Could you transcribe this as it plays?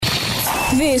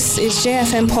This is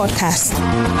JFM Podcast.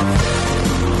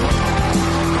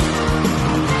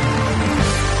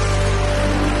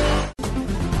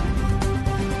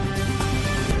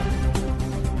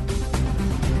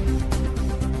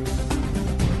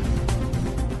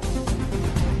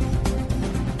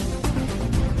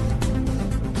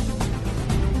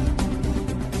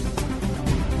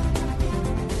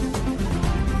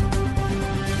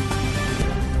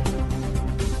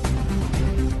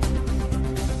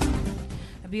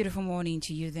 Beautiful morning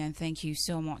to you then. Thank you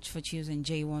so much for choosing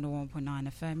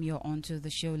J101.9 FM. You're on to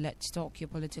the show Let's Talk, your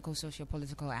political,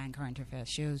 socio-political and current affairs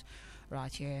shows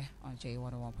right here on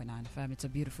J101.9 FM. It's a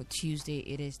beautiful Tuesday.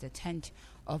 It is the 10th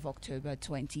of October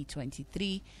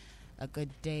 2023. A good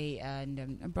day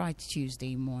and a bright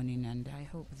Tuesday morning, and I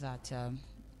hope that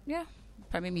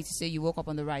permit me to say you woke up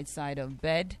on the right side of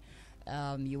bed.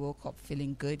 You woke up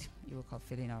feeling good. You woke up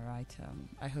feeling all right.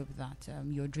 I hope that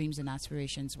your dreams and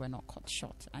aspirations were not cut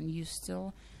short, and you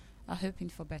still are hoping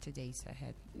for better days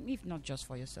ahead. If not just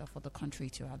for yourself, for the country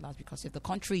too at last. Because if the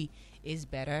country is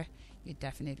better, you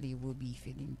definitely will be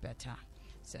feeling better.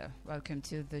 So, welcome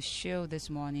to the show this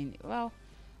morning. Well,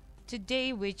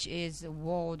 today, which is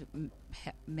World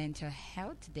Mental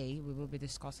Health Day, we will be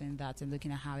discussing that and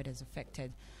looking at how it has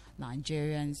affected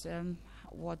Nigerians.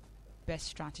 What best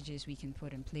strategies we can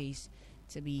put in place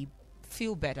to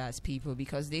feel better as people,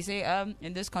 because they say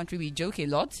in this country we joke a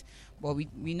lot, but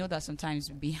we know that sometimes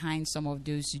behind some of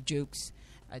those jokes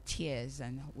are tears,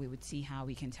 and we would see how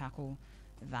we can tackle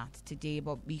that today.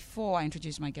 But before I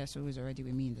introduce my guest who is already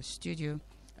with me in the studio,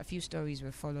 a few stories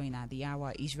we're following at the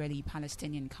hour.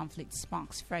 Israeli-Palestinian conflict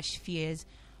sparks fresh fears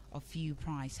of fuel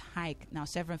price hike. Now,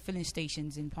 several filling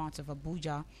stations in parts of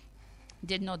Abuja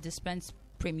did not dispense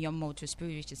premium motor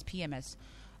spirit, which is PMS,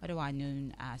 otherwise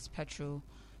known as petrol.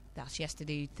 That's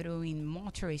yesterday, throwing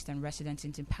motorists and residents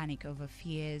into panic over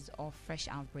fears of fresh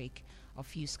outbreak of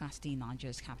fuel scarcity in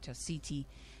Nigeria's capital city.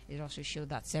 It also showed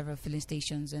that several filling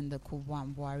stations in the Kubwa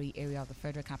and Buhari area of the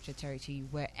Federal Capital Territory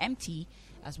were empty,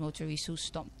 as motorists who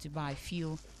stopped to buy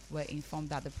fuel were informed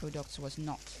that the product was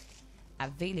not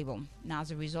available. Now,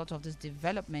 as a result of this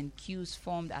development, queues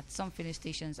formed at some filling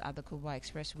stations at the Kubwa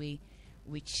Expressway,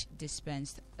 which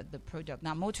dispensed the product.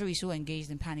 Now, motorists who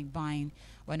engaged in panic buying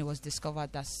when it was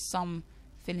discovered that some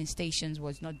filling stations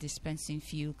was not dispensing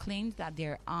fuel claimed that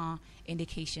there are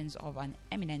indications of an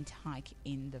imminent hike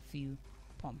in the fuel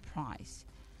pump price.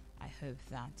 I hope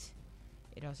that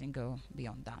it doesn't go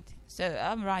beyond that. So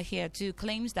I'm right here too.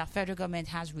 Claims that federal government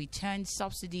has returned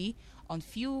subsidy on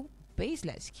fuel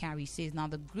baseless, Carrie says. Now,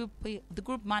 the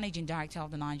group managing director of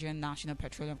the Nigerian National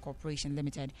Petroleum Corporation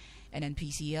Limited,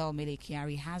 NNPCL, Mele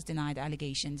Kyari, has denied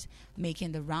allegations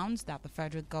making the rounds that the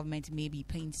federal government may be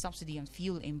paying subsidy on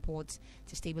fuel imports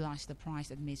to stabilize the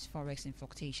price amidst forex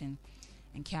fluctuation.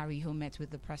 And Kyari, who met with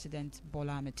the President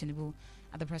Bola Ahmed Tinubu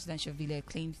at the presidential villa,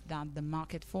 claimed that the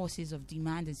market forces of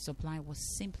demand and supply was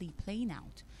simply playing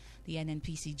out. The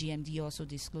NNPC GMD also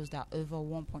disclosed that over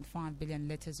 1.5 billion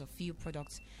litres of fuel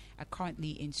products are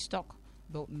currently in stock,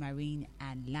 both marine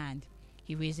and land.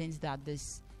 He reasons that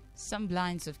this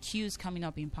semblance of queues coming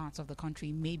up in parts of the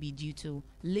country may be due to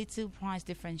little price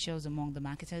differentials among the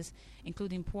marketers,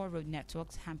 including poor road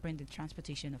networks hampering the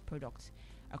transportation of products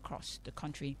across the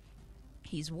country.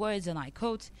 His words, and I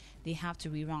quote, "They have to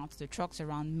reroute the trucks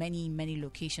around many, many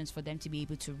locations for them to be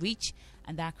able to reach,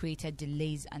 and that created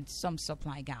delays and some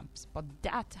supply gaps. But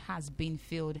that has been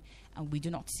filled, and we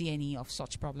do not see any of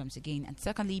such problems again. And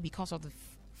secondly, because of the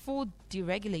full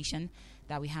deregulation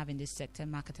that we have in this sector,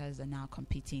 marketers are now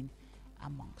competing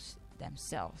amongst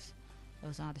themselves."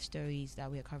 Those are the stories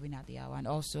that we are covering at the hour. And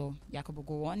also, Yakubu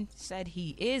Gowon said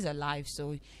he is alive,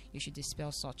 so you should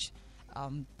dispel such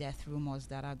death rumors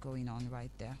that are going on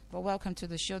right there. But welcome to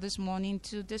the show this morning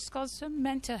to discuss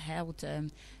mental health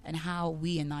and how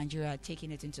we in Nigeria are taking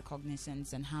it into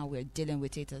cognizance and how we're dealing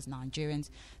with it as Nigerians.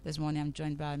 This morning I'm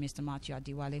joined by Mr. Matthew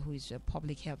Adiwale, who is a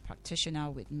public health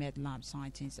practitioner with MedLab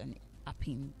Scientists and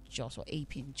APIN Jos,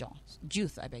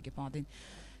 Youth, I beg your pardon.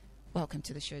 Welcome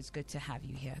to the show. It's good to have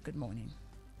you here. Good morning.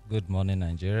 Good morning,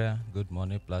 Nigeria. Good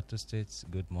morning, Plateau States.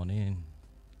 Good morning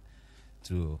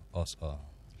to us all.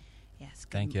 Yes.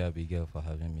 Thank you, Abigail, for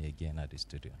having me again at the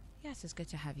studio. Yes, it's good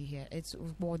to have you here. It's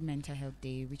World Mental Health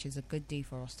Day, which is a good day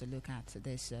for us to look at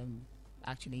this.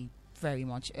 Actually, very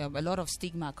much. A lot of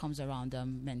stigma comes around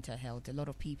mental health. A lot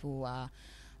of people are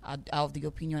of the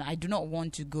opinion. I do not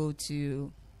want to go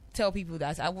to tell people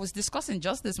that. I was discussing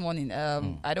just this morning.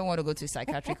 I don't want to go to a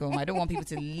psychiatric home. I don't want people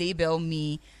to label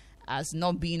me as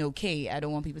not being okay. I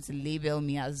don't want people to label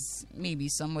me as maybe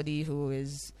somebody who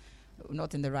is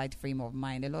not in the right frame of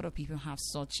mind. A lot of people have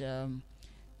such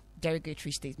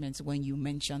derogatory statements when you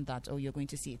mention that, oh, you're going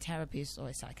to see a therapist or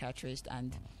a psychiatrist,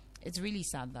 and it's really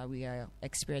sad that we are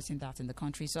experiencing that in the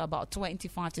country. So about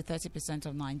 25 to 30%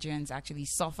 of Nigerians actually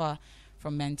suffer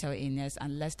from mental illness,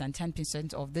 and less than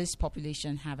 10% of this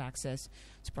population have access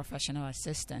to professional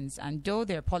assistance. And though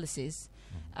there are policies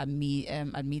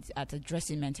admit at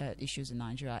addressing mental health issues in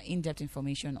Nigeria, in-depth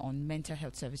information on mental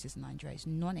health services in Nigeria is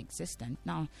non-existent.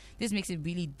 Now, this makes it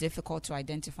really difficult to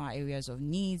identify areas of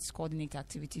needs, coordinate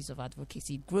activities of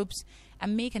advocacy groups,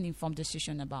 and make an informed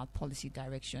decision about policy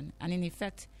direction. And in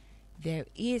effect, there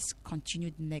is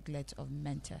continued neglect of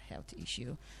mental health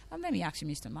issue. And let me ask you,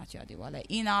 Mr. Matthew Adewale,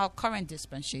 in our current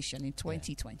dispensation in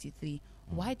 2023,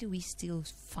 why do we still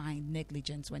find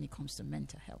negligence when it comes to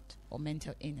mental health or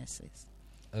mental illnesses?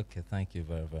 Okay, thank you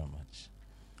very, very much.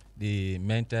 The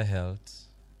mental health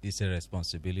is a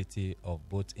responsibility of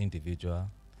both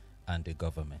individual and the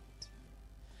government.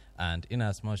 And in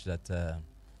as much that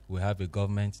we have a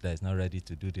government that is not ready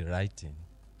to do the right thing,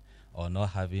 or not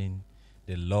having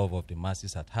the love of the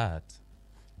masses at heart,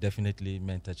 definitely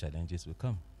mental challenges will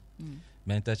come.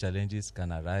 Mental challenges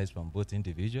can arise from both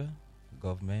individual,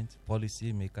 government,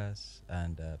 policy makers,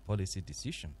 and policy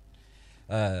decision.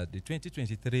 The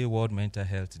 2023 World Mental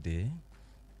Health Day,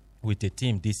 with a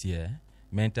theme this year,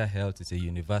 mental health is a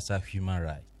universal human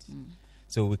right.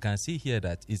 So we can see here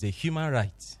that it's a human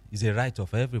right, it's a right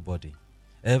of everybody,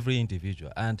 every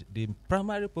individual. And the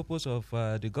primary purpose of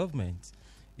the government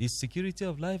is security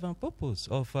of life and purpose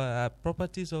of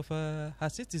properties of her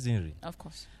citizenry. Of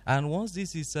course. And once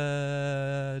this is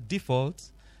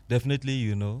default,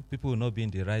 definitely, people will not be in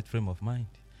the right frame of mind.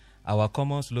 Our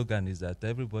common slogan is that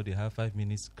everybody have 5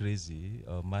 minutes crazy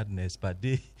or madness per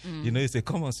day. It's a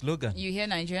common slogan. You hear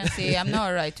Nigerians say, I'm not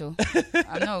all right, oh.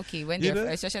 I'm not okay,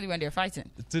 especially when they're fighting.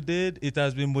 Today, it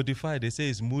has been modified. They say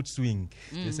it's mood swing.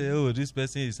 They say, oh, this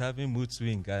person is having mood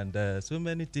swing. And so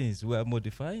many things, we are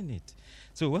modifying it.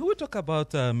 So when we talk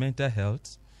about mental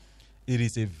health, it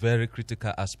is a very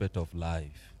critical aspect of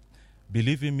life.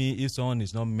 Believe in me, if someone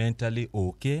is not mentally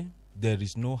okay, there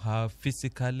is no how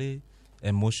physically,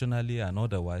 emotionally, and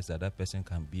otherwise that person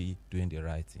can be doing the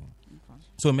right thing. Okay.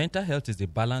 So mental health is the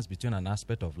balance between an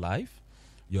aspect of life,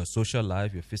 your social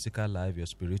life, your physical life, your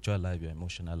spiritual life, your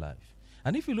emotional life.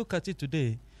 And if you look at it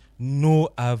today, no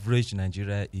average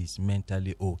Nigeria is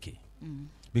mentally okay.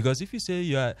 Because if you say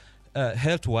you are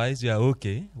health-wise, you are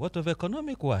okay, what of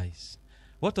economic-wise?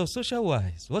 What of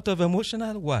social-wise? What of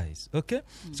emotional-wise? Okay?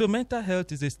 So mental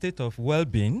health is a state of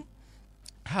well-being,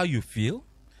 how you feel,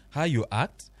 how you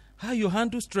act, how you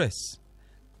handle stress.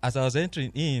 As I was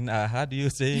entering in, I heard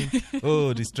you saying,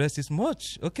 oh, the stress is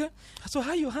much. Okay? So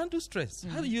how you handle stress?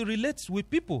 How do you relate with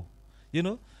people?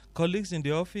 Colleagues in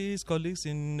the office, colleagues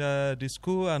in the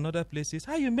school and other places.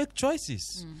 How you make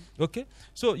choices. Okay?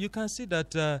 So you can see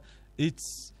that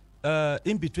it's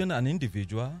in between an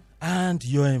individual and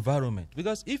your environment.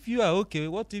 Because if you are okay,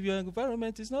 what if your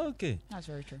environment is not okay? That's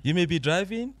very true. You may be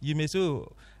driving, you may say,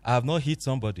 oh, I have not hit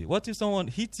somebody. What if someone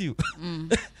hits you?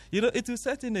 It will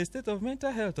set in a state of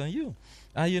mental health on you.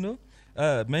 And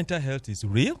mental health is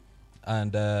real,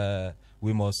 and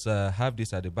we must have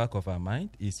this at the back of our mind.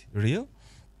 It's real.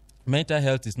 Mental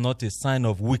health is not a sign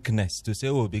of weakness to say,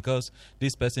 oh, because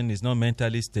this person is not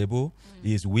mentally stable,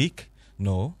 he is weak.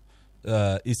 No.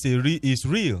 It's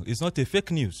real. It's not a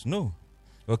fake news. No.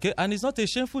 Okay? And it's not a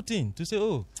shameful thing to say,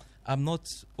 oh, I'm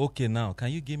not okay now. Can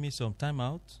you give me some time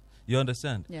out? You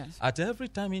understand? Yes. At every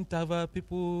time interval,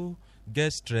 people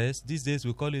get stressed. These days,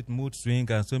 we call it mood swing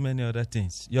and so many other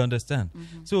things. You understand?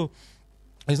 So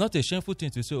it's not a shameful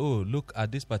thing to say, oh, look,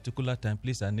 at this particular time,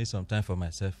 please, I need some time for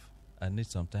myself. I need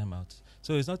some time out.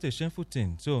 So it's not a shameful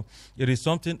thing. So it is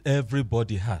something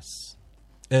everybody has.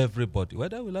 Everybody,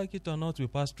 whether we like it or not, we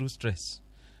pass through stress.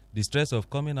 The stress of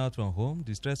coming out from home,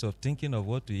 the stress of thinking of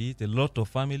what to eat. A lot of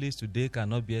families today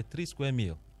cannot bear 3 square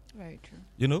meal. Very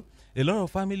true. A lot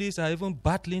of families are even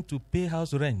battling to pay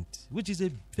house rent, which is a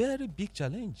very big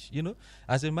challenge.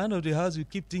 As a man of the house, you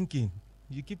keep thinking,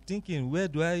 where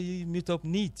do I meet up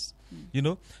needs?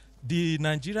 The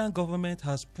Nigerian government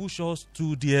has pushed us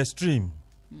to the extreme.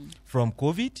 From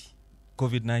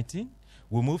COVID-19,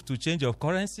 we moved to change of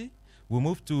currency. We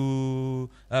move to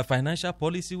financial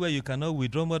policy where you cannot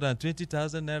withdraw more than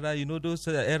 20,000 naira, those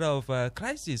era of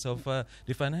crisis of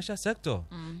the financial sector,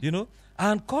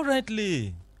 And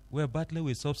currently, we're battling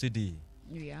with subsidy.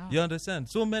 Yeah. You understand?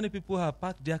 So many people have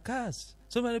parked their cars.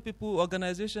 So many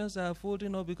organizations are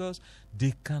folding up because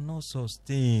they cannot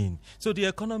sustain. So the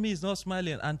economy is not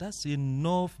smiling, and that's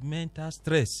enough mental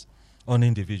stress on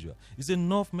individual. It's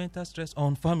enough mental stress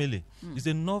on family. It's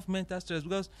enough mental stress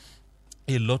because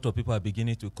a lot of people are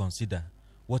beginning to consider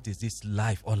what is this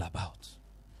life all about?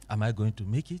 Am I going to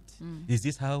make it? Is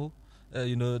this how,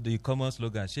 the common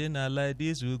slogan, Shena like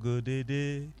this, we go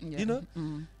day.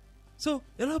 So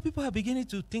a lot of people are beginning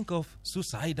to think of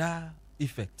suicidal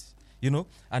effects,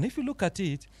 And if you look at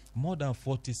it, more than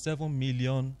 47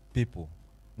 million people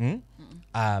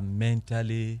are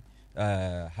mentally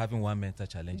having one mental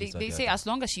challenge. They say as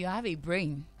long as you have a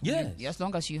brain. Yes. As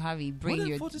long as you have a brain. More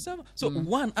than 47. So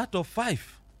 1 out of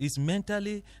 5 is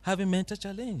mentally having mental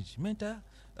challenge.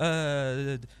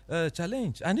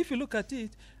 Challenge. And if you look at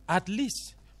it, at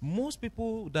least most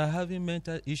people that are having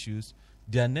mental issues,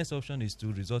 their next option is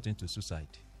to resort into suicide.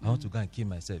 I want to go and kill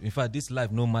myself. In fact, this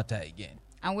life no matter again.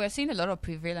 And we're seeing a lot of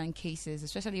prevalent cases,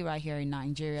 especially right here in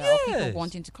Nigeria, of people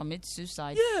wanting to commit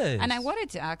suicide. Yes. And I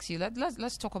wanted to ask you,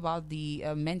 let's talk about the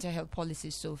mental health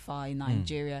policies so far in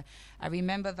Nigeria. I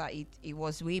remember that it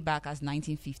was way back as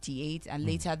 1958, and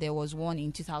later there was one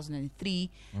in 2003,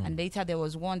 and later there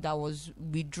was one that was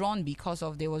withdrawn because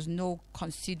of there was no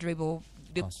considerable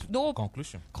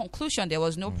conclusion. There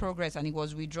was no progress, and it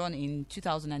was withdrawn in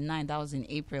 2009. That was in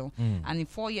April. And in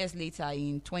 4 years later,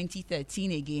 in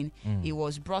 2013 again, it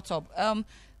was brought up.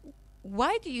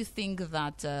 Why do you think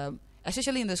that,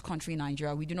 especially in this country,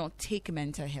 Nigeria, we do not take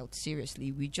mental health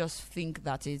seriously? We just think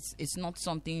that it's not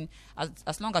something,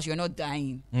 as long as you're not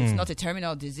dying, it's not a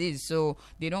terminal disease. So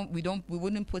we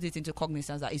wouldn't put it into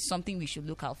cognizance that it's something we should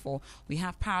look out for. We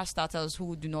have parastatals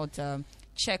who do not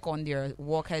check on their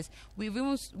workers. We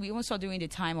even saw during the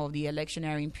time of the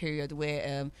electioneering period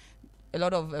where a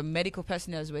lot of medical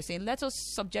personnel were saying, let us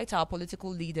subject our political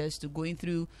leaders to going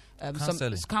through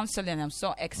some counseling and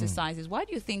some exercises. Why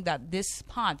do you think that this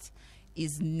part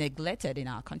is neglected in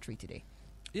our country today?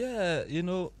 Yeah,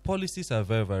 policies are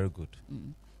very, very good.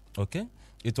 Okay?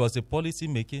 It was a policy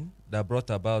making that brought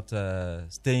about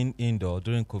staying indoor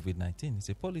during COVID-19. It's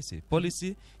a policy.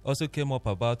 Policy also came up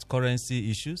about currency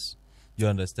issues. You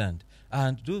understand?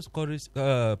 And those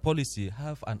policy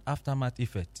have an aftermath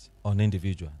effect on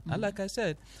individual. And like I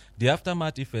said, the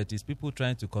aftermath effect is people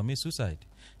trying to commit suicide.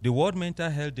 The World Mental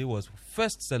Health Day was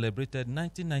first celebrated in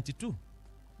 1992.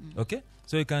 Okay?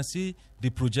 So you can see the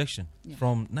projection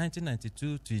from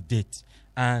 1992 to date.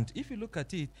 And if you look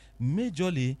at it,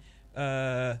 majorly,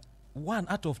 1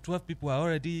 out of 12 people are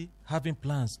already having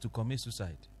plans to commit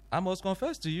suicide. I must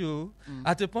confess to you,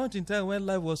 at a point in time when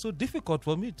life was so difficult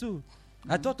for me too,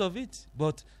 I thought of it,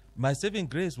 but my saving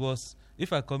grace was,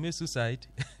 if I commit suicide,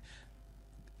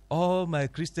 all my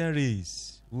Christian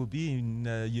race will be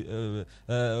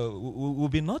will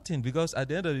be nothing, because at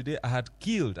the end of the day, I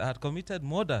had committed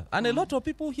murder. And a lot of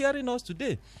people hearing us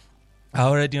today are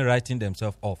already writing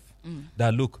themselves off.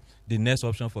 That look, the next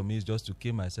option for me is just to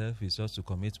kill myself, is just to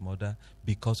commit murder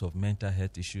because of mental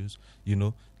health issues,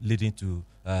 leading to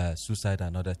suicide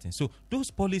and other things. So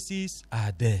those policies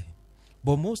are there.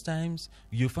 But most times,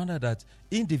 you find out that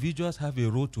individuals have a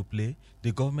role to play,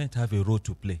 the government have a role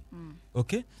to play.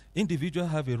 Okay?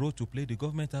 Individuals have a role to play, the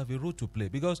government have a role to play.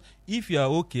 Because if you are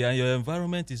okay and your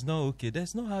environment is not okay,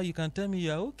 there's no how you can tell me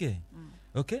you are okay.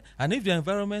 Okay? And if the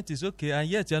environment is okay and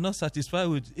yet you're not satisfied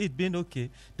with it being okay,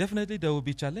 definitely there will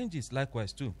be challenges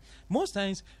likewise too. Most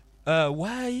times,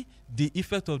 why the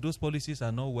effect of those policies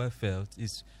are not well felt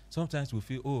is sometimes we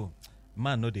feel,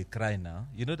 man, no, they cry now.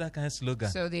 You know that kind of slogan.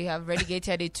 So they have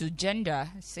relegated it to gender,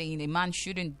 saying a man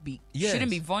shouldn't be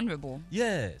vulnerable.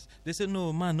 Yes. They say,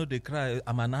 no, man, no, they cry.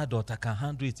 I'm an adult. I can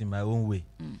handle it in my own way.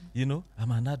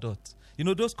 I'm an adult.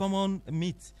 Those common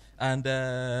myths. And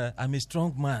I'm a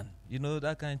strong man.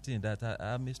 That kind of thing, that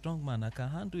I'm a strong man. I can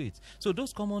handle it. So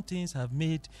those common things have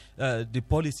made the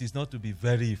policies not to be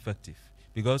very effective.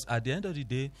 Because at the end of the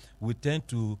day, we tend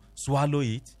to swallow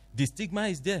it. The stigma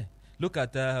is there. Look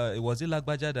at, was it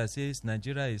Lagbaja that says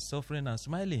Nigeria is suffering and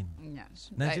smiling?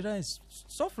 Yes. Nigeria is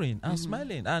suffering and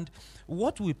smiling. And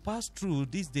what we pass through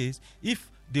these days, if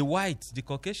the whites, the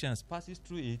Caucasians passes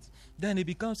through it, then it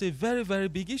becomes a very, very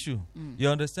big issue. You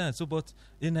understand? So, but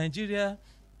in Nigeria,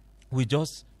 we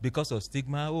just, because of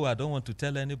stigma, I don't want to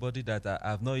tell anybody that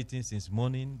I've not eaten since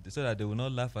morning so that they will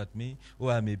not laugh at me.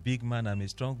 I'm a big man, I'm a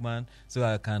strong man, so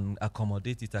I can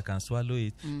accommodate it, I can swallow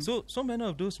it. So many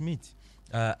of those myths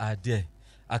are there.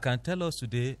 I can tell us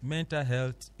today, mental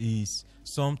health is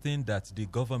something that the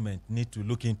government need to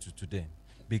look into today.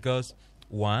 Because,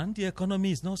 one, the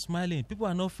economy is not smiling. People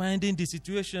are not finding the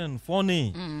situation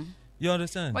funny. You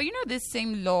understand? But this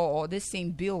same law or this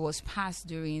same bill was passed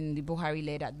during the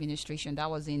Buhari-led administration. That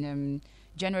was in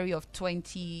January of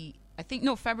 2018. I think,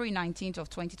 no, February 19th of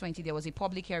 2020, there was a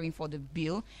public hearing for the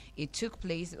bill. It took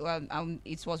place,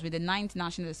 it was with the 9th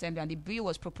National Assembly, and the bill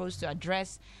was proposed to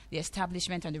address the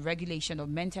establishment and the regulation of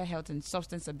mental health and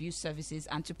substance abuse services,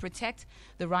 and to protect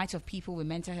the rights of people with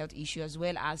mental health issues, as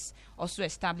well as also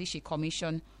establish a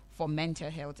commission for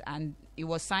mental health. And it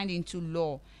was signed into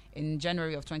law in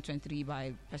January of 2023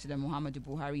 by President Muhammadu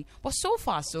Buhari. But so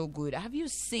far, so good. Have you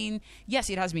seen,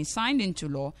 yes, it has been signed into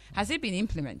law. Has it been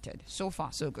implemented? So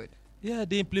far, so good. Yeah,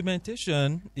 the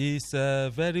implementation is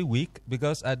very weak,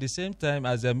 because at the same time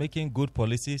as they're making good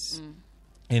policies,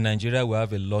 in Nigeria we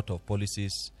have a lot of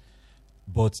policies,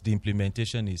 but the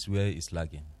implementation is where it's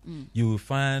lagging. You will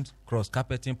find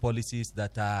cross-carpeting policies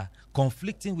that are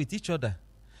conflicting with each other.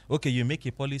 Okay, you make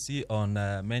a policy on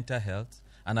mental health,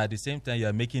 and at the same time you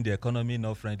are making the economy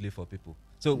not friendly for people.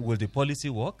 So will the policy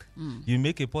work? You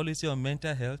make a policy on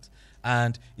mental health,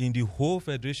 and in the whole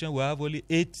federation we have only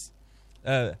 8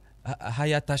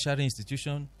 higher tertiary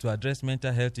institution to address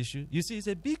mental health issues. You see, it's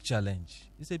a big challenge.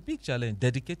 It's a big challenge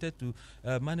dedicated to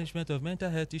management of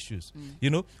mental health issues. You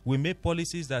know, we make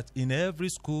policies that in every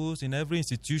schools, in every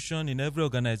institution, in every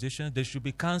organization, there should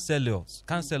be counselors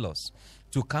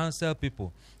to counsel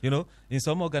people. You know, in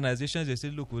some organizations, they say,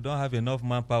 look, we don't have enough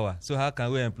manpower, so how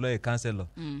can we employ a counselor?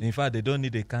 In fact, they don't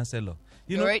need a counselor.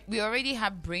 You know, we already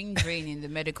have brain drain in the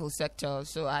medical sector,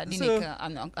 so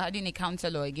adding a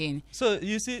counselor again. So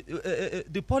you see,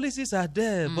 the policies are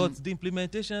there, but the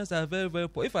implementations are very, very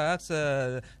poor. If I ask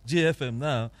GFM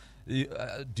now,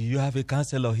 do you have a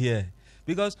counselor here?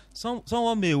 Because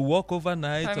someone may walk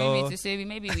overnight. Or me to say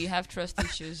maybe we have trust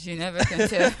issues. You never can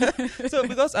tell. So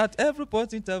because at every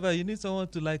point in time, you need someone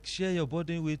to like share your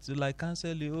burden with, to like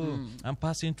counsel you. Oh, I'm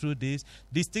passing through this.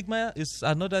 The stigma is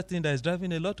another thing that is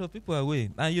driving a lot of people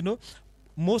away. And you know,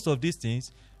 most of these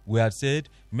things, we had said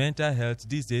mental health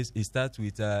these days, it starts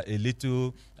with a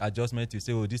little adjustment. You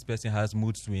say, oh, this person has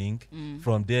mood swing.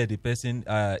 From there, the person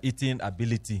eating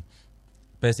ability.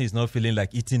 Person is not feeling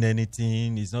like eating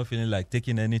anything, is not feeling like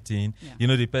taking anything. Yeah. You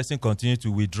know, the person continues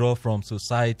to withdraw from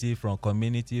society, from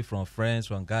community, from friends,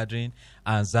 from gathering.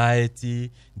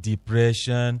 Anxiety,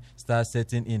 depression start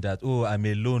setting in that, oh, I'm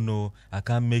alone, oh, I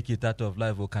can't make it out of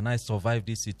life, oh, can I survive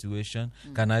this situation?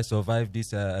 Can I survive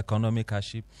this economic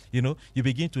hardship? You know, you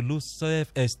begin to lose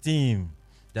self-esteem.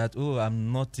 That, oh,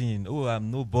 I'm nothing, oh, I'm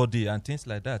nobody, and things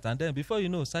like that. And then before you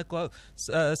know, psychotic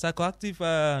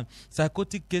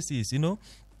cases, you know,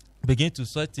 begin to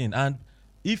set in. And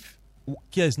if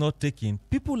care is not taken,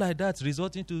 people like that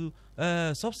resort into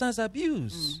substance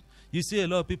abuse. You see a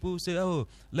lot of people say, oh,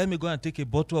 let me go and take a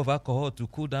bottle of alcohol to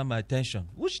cool down my tension.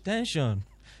 Which tension?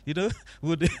 You know,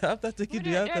 would they, after taking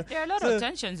the alcohol? There are a lot of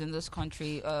tensions in this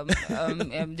country.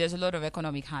 There's a lot of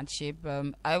economic hardship.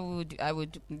 I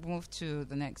would move to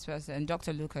the next person.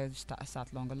 Dr. Luca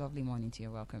Satlong, a lovely morning to you.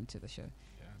 Welcome to the show.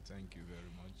 Yeah, thank you very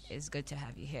much. It's good to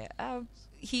have you here.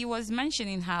 He was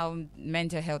mentioning how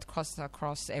mental health cuts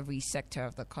across every sector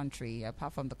of the country.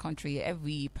 Apart from the country,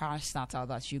 every parastatal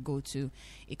that you go to,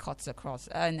 it cuts across.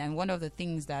 And one of the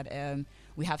things that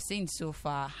we have seen so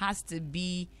far has to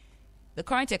be the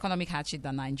current economic hardship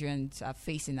that Nigerians are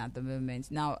facing at the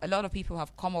moment. Now, a lot of people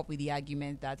have come up with the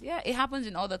argument that, yeah, it happens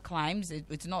in other climes.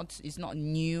 It's not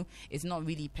new. It's not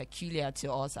really peculiar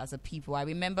to us as a people. I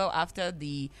remember after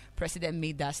the president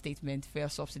made that statement, fuel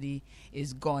subsidy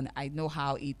is gone. I know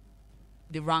how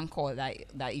the rancor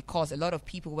that it caused. A lot of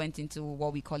people went into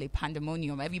what we call a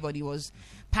pandemonium. Everybody was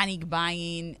panic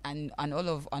buying and all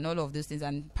of those things.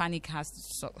 And panic has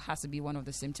to be one of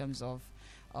the symptoms of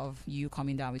you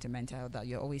coming down with a mental health, that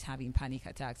you're always having panic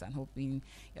attacks and hoping,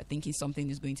 you're thinking something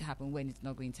is going to happen when it's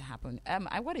not going to happen.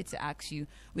 I wanted to ask you,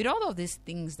 with all of these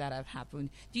things that have happened,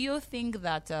 do you think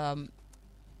that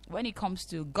when it comes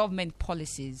to government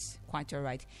policies, quite all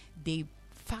right, they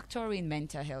factor in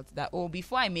mental health, that, oh,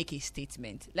 before I make a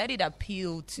statement, let it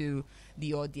appeal to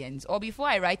the audience, or before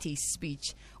I write a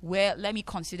speech, where let me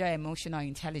consider emotional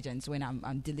intelligence when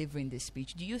I'm delivering this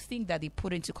speech? Do you think that they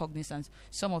put into cognizance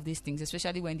some of these things,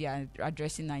 especially when they are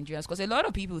addressing Nigerians? Because a lot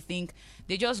of people think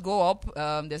they just go up,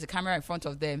 there's a camera in front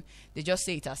of them, they just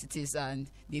say it as it is, and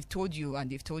they've told you,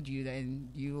 then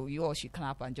you all should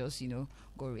clap and just,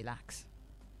 go relax.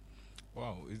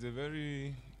 Wow, it's a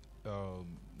very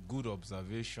good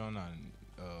observation and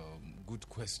good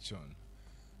question.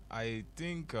 I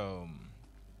think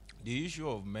the issue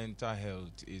of mental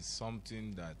health is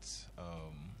something that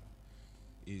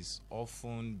is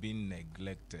often being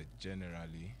neglected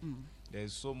generally.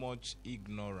 There's so much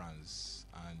ignorance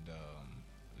and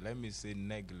let me say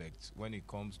neglect when it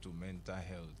comes to mental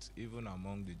health, even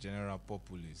among the general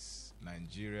populace,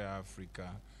 Nigeria,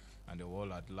 Africa, and the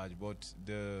world at large. But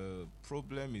the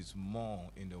problem is more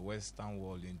in the Western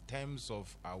world in terms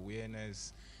of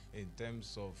awareness, in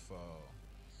terms of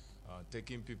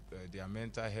taking their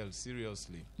mental health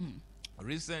seriously.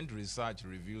 Recent research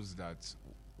reveals that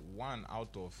 1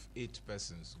 out of 8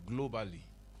 persons globally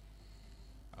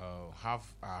are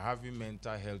having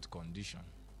mental health condition,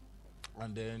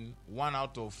 and then 1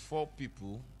 out of 4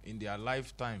 people in their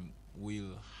lifetime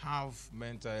will have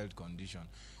mental health condition.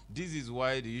 This is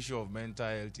why the issue of mental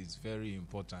health is very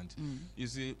important. You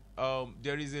see,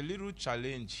 there is a little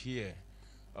challenge here.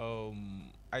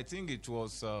 I think it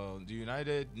was the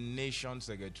United Nations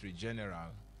Secretary General,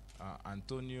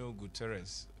 Antonio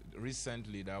Guterres,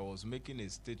 recently that was making a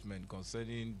statement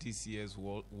concerning this year's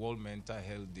World Mental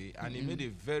Health Day. And he made a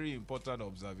very important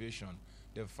observation,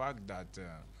 the fact that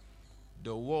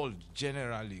the world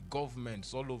generally,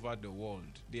 governments all over the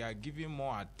world, they are giving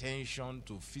more attention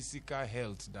to physical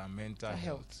health than mental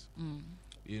health.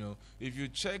 You know, if you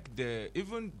check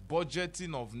even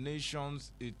budgeting of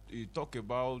nations, it talk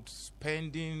about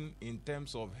spending in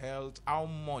terms of health, how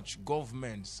much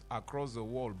governments across the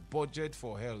world budget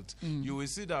for health. You will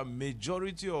see that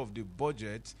majority of the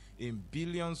budget in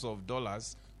billions of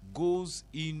dollars goes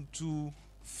into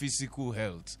physical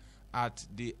health at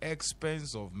the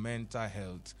expense of mental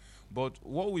health. But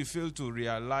what we fail to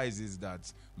realize is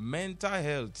that mental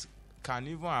health can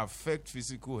even affect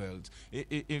physical health.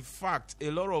 In fact, a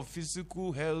lot of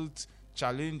physical health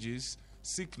challenges,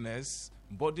 sickness,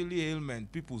 bodily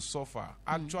ailment people suffer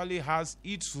actually has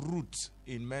its root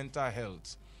in mental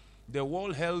health. The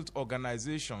World Health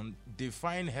Organization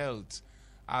define health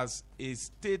as a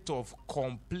state of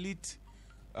complete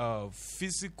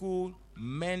physical,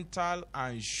 mental,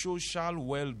 and social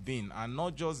well-being, and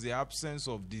not just the absence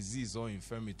of disease or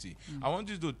infirmity. I want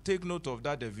you to take note of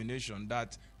that definition,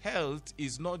 that health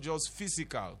is not just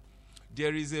physical.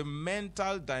 There is a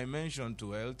mental dimension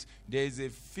to health. There is a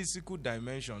physical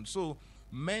dimension. So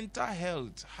mental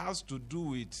health has to do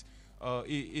with,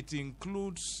 it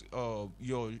includes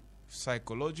your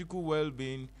psychological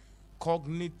well-being,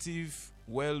 cognitive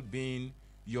well-being,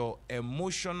 your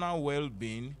emotional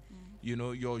well-being, you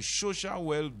know, your social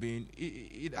well-being.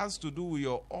 It has to do with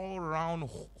your all-round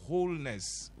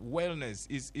wholeness. Wellness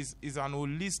is an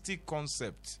holistic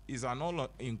concept, is an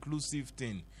all-inclusive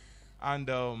thing. And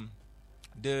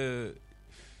the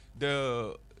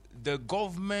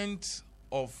government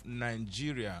of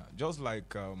Nigeria, just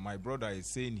like my brother is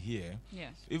saying here,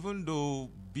 Yes. even though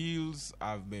bills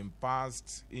have been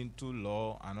passed into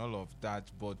law and all of that,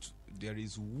 but there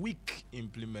is weak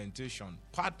implementation,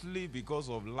 partly because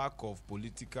of lack of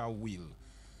political will.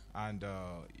 And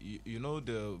you know,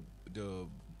 the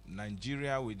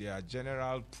Nigeria with their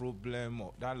general problem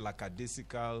of that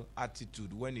lackadaisical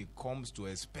attitude when it comes to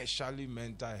especially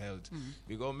mental health,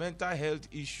 because mental health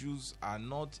issues are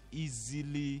not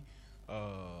easily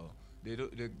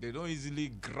they don't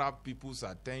easily grab people's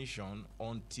attention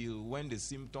until when the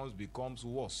symptoms becomes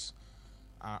worse.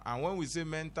 And when we say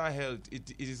mental health,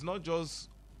 it is not just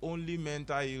only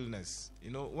mental illness.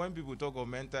 You know, when people talk of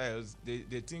mental health,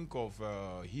 they think of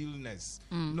illness.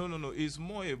 No. It's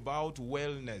more about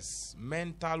wellness,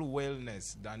 mental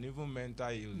wellness, than even mental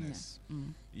illness.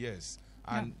 Yes.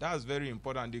 And that's very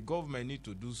important. The government need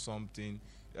to do something.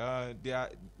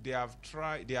 They are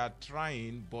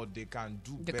trying, but they can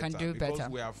do better because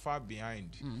we are far behind.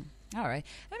 All right.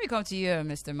 Let me come to you,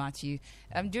 Mr. Matthew.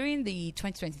 During the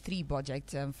 2023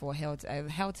 budget for health,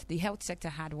 the health sector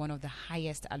had one of the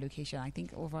highest allocation, I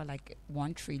think over like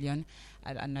 1 trillion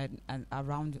and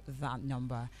around that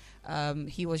number.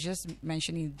 He was just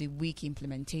mentioning the weak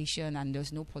implementation and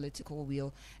there's no political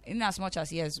will. In as much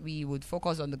as, yes, we would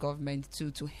focus on the government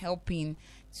to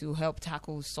help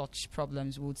tackle such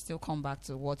problems, we would still come back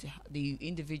to what the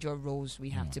individual roles we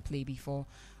have to play before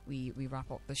we wrap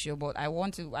up the show. But I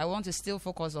want to still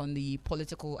focus on the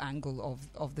political angle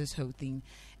of this whole thing.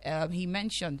 He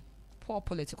mentioned poor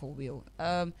political will.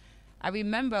 I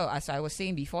remember, as I was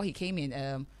saying before he came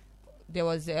in, there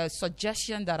was a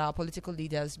suggestion that our political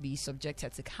leaders be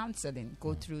subjected to counseling,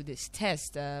 go through this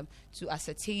test to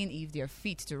ascertain if they're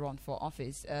fit to run for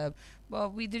office.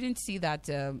 But we didn't see that.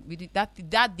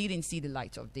 That didn't see the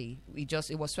light of day.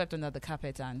 It was swept under the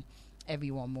carpet and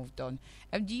everyone moved on.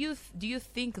 Do you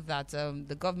think that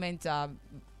the government are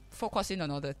focusing on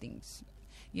other things?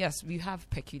 Yes, we have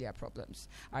peculiar problems.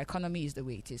 Our economy is the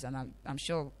way it is, and I'm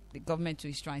sure the government too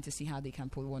is trying to see how they can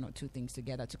pull one or two things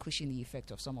together to cushion the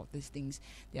effect of some of these things.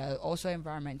 There are also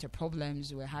environmental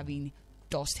problems. We're having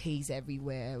dust haze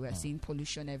everywhere. We're seeing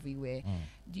pollution everywhere.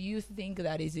 Do you think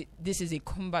that this is a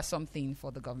cumbersome thing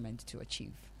for the government to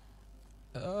achieve?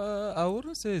 I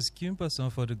wouldn't say it's cumbersome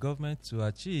for the government to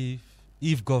achieve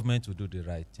if government will do the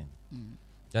right thing.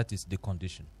 That is the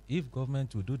condition. If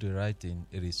government will do the right thing,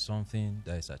 it is something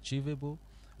that is achievable,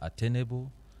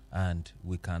 attainable, and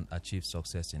we can achieve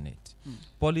success in it.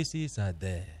 Policies are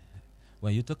there.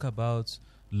 When you talk about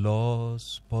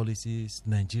laws, policies,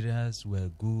 Nigerians were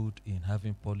good in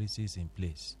having policies in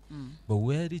place. But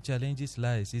where the challenges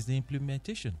lies is the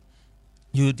implementation.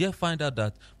 You there find out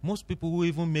that most people who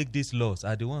even make these laws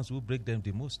are the ones who break them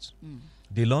the most.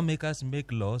 The lawmakers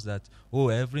make laws that,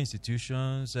 every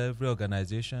institutions, every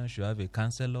organization should have a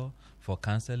counselor for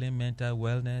counseling mental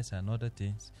wellness and other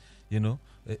things.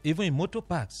 Even in motor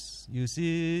parks, you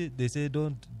see, they say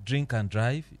don't drink and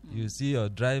drive. You see your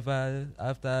driver,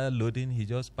 after loading, he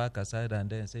just park aside and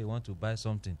then say he want to buy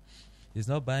something. He's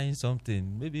not buying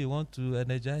something. Maybe he want to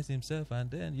energize himself and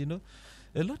then,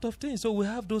 a lot of things. So we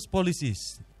have those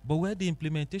policies. But where the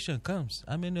implementation comes,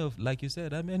 like you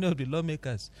said, how many of the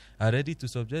lawmakers are ready to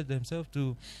subject themselves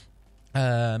to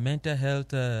mental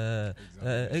health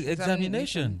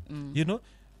examination?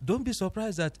 Don't be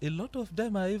surprised that a lot of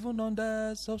them are even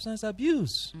under substance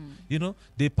abuse.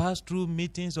 They pass through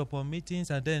meetings upon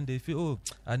meetings and then they feel,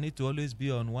 I need to always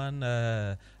be on one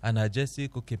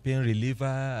analgesic or pain reliever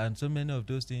and so many of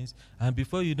those things. And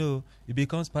before you know, it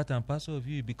becomes part and parcel of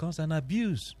you. It becomes an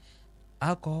abuse.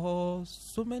 Alcohol,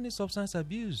 so many substance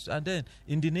abuse. And then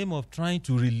in the name of trying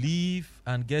to relieve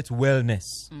and get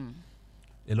wellness,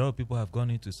 a lot of people have gone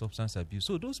into substance abuse.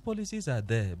 So those policies are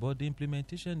there, but the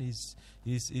implementation is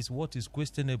what is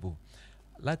questionable.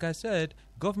 Like I said,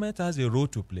 government has a role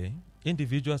to play.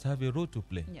 Individuals have a role to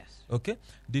play. Yes. Okay?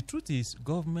 The truth is,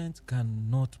 government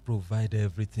cannot provide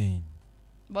everything.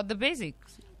 But the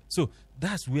basics. So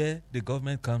that's where the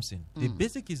government comes in. The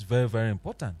basic is very, very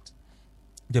important.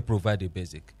 They provide the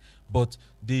basic. But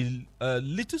the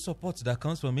little support that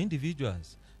comes from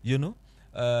individuals,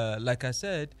 like I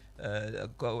said,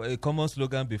 a common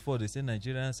slogan before, they say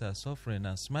Nigerians are suffering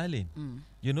and smiling.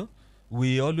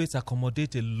 We always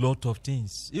accommodate a lot of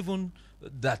things, even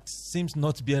that seems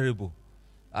not bearable.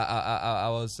 I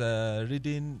was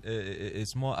reading a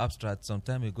small abstract some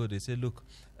time ago. They say, look,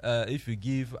 if you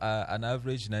give an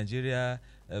average Nigeria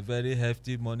a very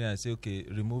hefty money and say, okay,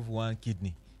 remove one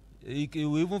kidney, he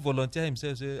will even volunteer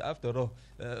himself, say, after all,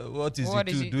 what is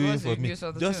it doing for me?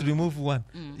 Just remove one.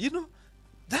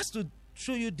 That's to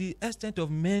show you the extent of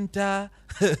mental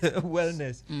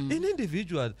wellness in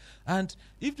individuals. And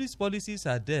if these policies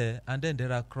are there, and then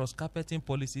there are cross-carpeting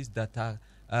policies that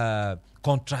are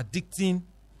contradicting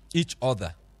each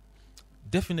other,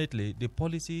 definitely the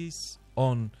policies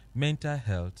on mental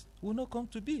health will not come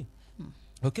to be.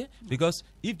 Okay? Because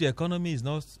if the economy is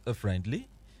not friendly,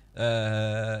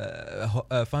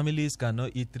 families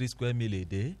cannot eat 3 square meals a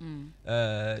day.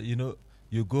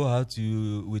 You go out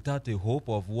without a hope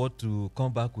of what to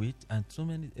come back with, and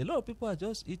a lot of people are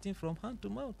just eating from hand to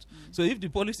mouth. So if the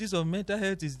policies of mental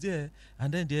health is there,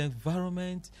 and then the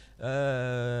environment,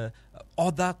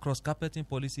 other cross-carpeting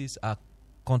policies are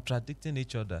contradicting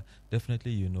each other,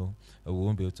 definitely, we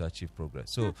won't be able to achieve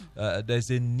progress. So there's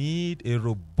a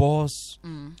robust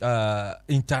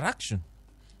interaction,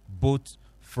 both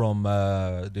from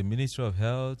the Ministry of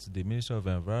Health, the Ministry of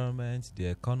Environment, the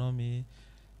economy,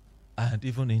 and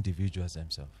even individuals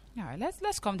themselves. All right,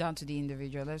 let's come down to the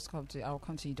individual. I'll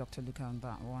come to you, Dr. Luka, on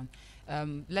that one.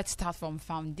 Let's start from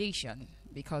foundation,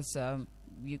 because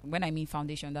when I mean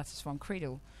foundation, that's from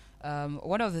cradle.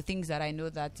 One of the things that I know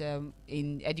that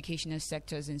in educational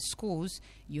sectors in schools,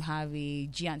 you have a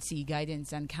G&C,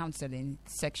 guidance and counseling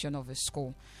section of a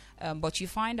school. But you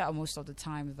find out most of the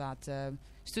time that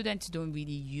students don't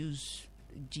really use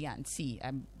G&C,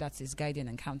 that is guiding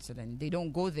and counseling. They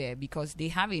don't go there because they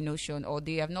have a notion, or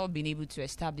they have not been able to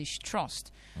establish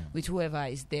trust with whoever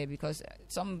is there. Because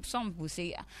some will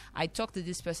say, I talked to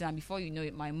this person, and before you know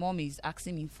it, my mom is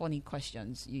asking me funny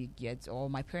questions, you get, or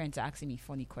my parents are asking me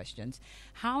funny questions.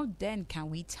 How then can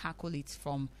we tackle it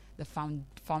from the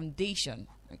foundation?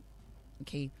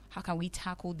 Okay, how can we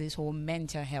tackle this whole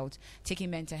mental health,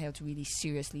 taking mental health really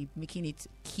seriously, making it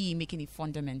key, making it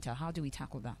fundamental? How do we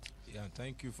tackle that? Yeah,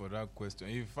 thank you for that question.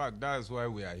 In fact, that's why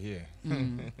we are here.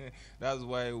 That's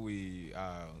why we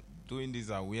are doing this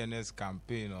awareness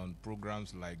campaign on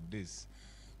programs like this.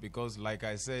 Because like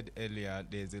I said earlier,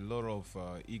 there's a lot of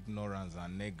ignorance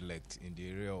and neglect in the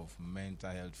area of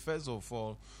mental health. First of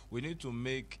all, we need to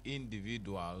make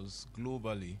individuals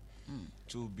globally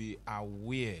to be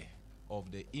aware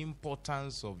of the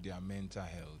importance of their mental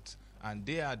health. And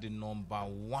they are the number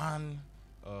one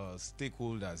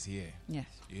stakeholders here. Yes.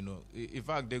 You know, in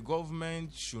fact, the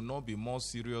government should not be more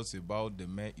serious about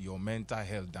your mental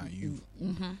health than you.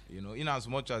 Mm-hmm. You know, in as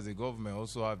much as the government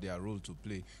also have their role to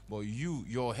play, but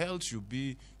your health should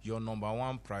be your number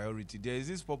one priority. There is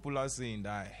this popular saying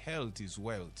that health is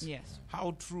wealth. Yes.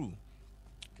 How true?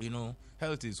 You know,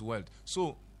 health is wealth.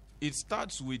 So it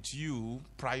starts with you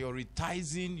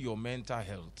prioritizing your mental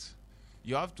health.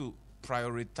 You have to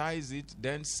prioritize it.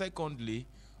 Then secondly,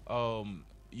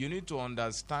 you need to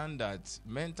understand that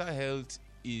mental health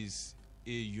is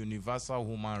a universal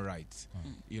human right.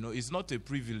 You know, it's not a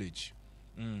privilege.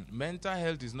 Mental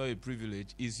health is not a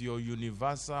privilege. It's your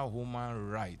universal human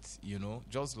right. You know,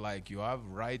 just like you have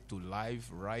right to life,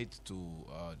 right to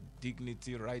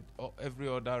dignity, right, every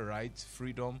other right,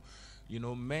 freedom. You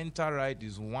know, mental right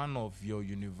is one of your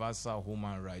universal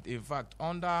human right. In fact,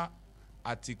 under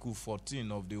Article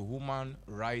 14 of the Human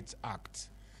Rights Act,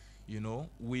 you know,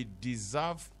 we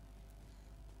deserve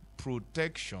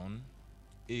protection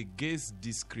against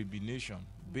discrimination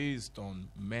based on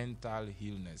mental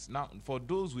illness. Now, for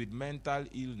those with mental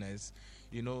illness,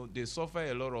 you know, they suffer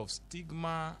a lot of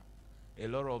stigma, a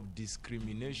lot of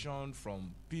discrimination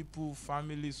from people,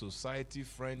 family, society,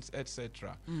 friends,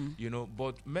 etc. You know,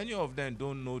 but many of them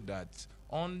don't know that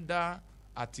under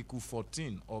Article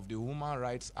 14 of the Human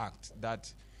Rights Act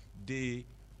that they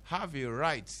have a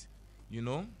right, you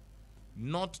know,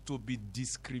 not to be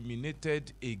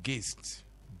discriminated against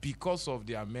because of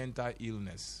their mental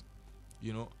illness,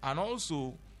 you know. And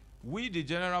also, we, the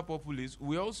general populace,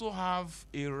 we also have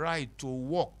a right to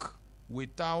work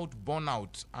without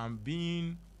burnout and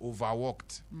being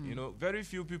overworked. You know, very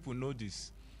few people know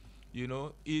this. You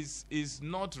know, is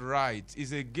not right.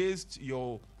 It's against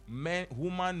your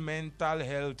human mental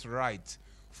health right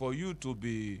for you to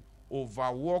be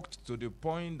overworked to the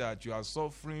point that you are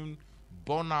suffering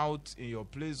burnout in your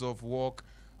place of work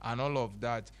and all of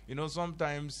that. You know,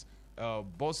 sometimes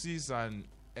bosses and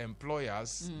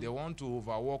employers, they want to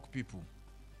overwork people.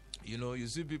 You know, you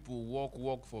see people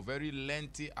work for very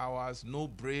lengthy hours, no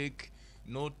break,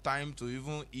 no time to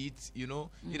even eat. You know,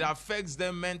 it affects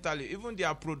them mentally. Even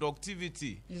their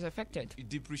productivity is affected. It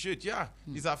depreciates. Yeah,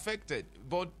 it's affected.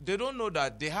 But they don't know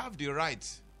that they have the right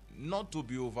not to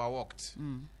be overworked.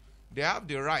 They have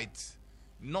the right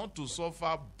not to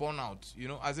suffer burnout. You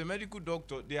know, as a medical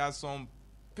doctor, there are some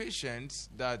patients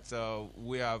that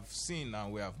we have seen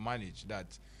and we have managed that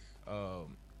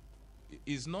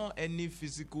it's not any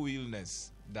physical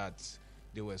illness that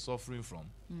they were suffering from.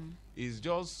 It's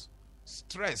just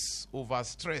stress, over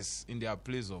stress in their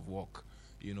place of work.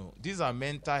 You know, these are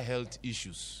mental health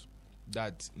issues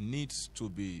that needs to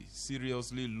be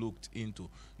seriously looked into.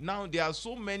 Now, there are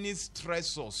so many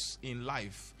stressors in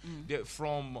life.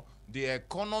 From the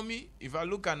economy, if I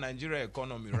look at Nigeria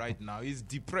economy right now, it's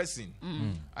depressing.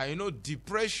 And you know,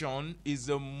 depression is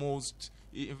the most,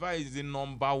 in fact, it's the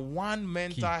number one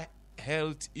mental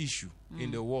health issue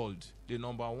in the world. The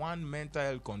number one mental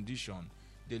health condition,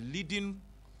 the leading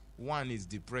one is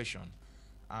depression.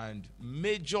 And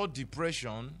major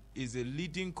depression is a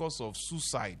leading cause of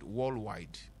suicide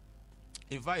worldwide.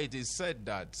 In fact, it is said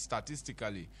that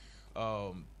statistically,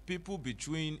 people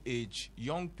between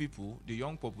young people, the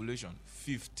young population,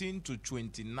 15 to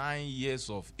 29 years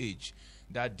of age,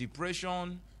 that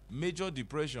depression, major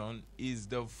depression, is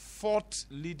the fourth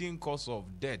leading cause of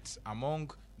death among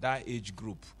that age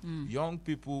group. Young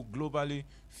people globally,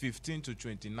 15 to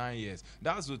 29 years.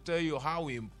 That's to tell you how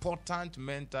important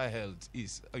mental health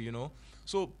is, you know.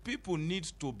 So people need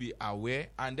to be aware,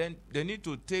 and then they need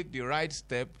to take the right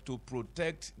step to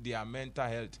protect their mental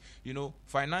health. You know,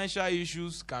 financial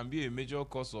issues can be a major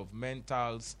cause of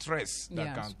mental stress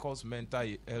that can cause mental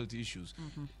health issues.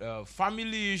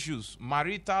 Family issues,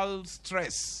 marital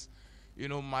stress, you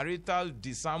know, marital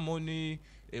disharmony,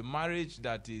 a marriage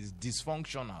that is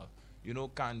dysfunctional, you know,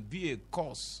 can be a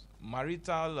cause.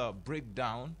 Marital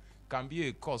breakdown can be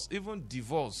a cause, even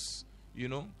divorce, you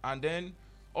know. And then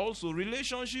also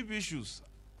relationship issues,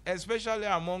 especially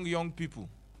among young people,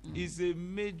 is a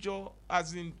major,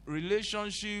 as in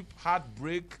relationship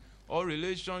heartbreak or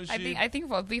relationship. I think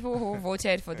for people who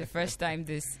voted for the first time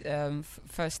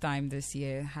this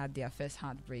year had their first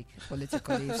heartbreak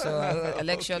politically. So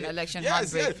election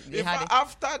heartbreak. Yes.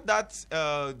 After that,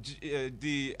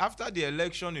 after the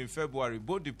election in February,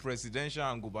 both the presidential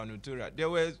and gubernatorial, there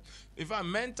were, in fact,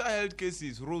 mental health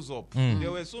cases rose up.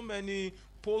 There were so many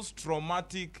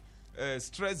post-traumatic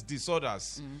stress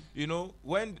disorders. You know,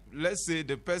 when, let's say,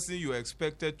 the person you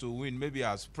expected to win, maybe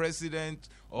as president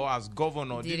or as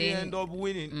governor, didn't end up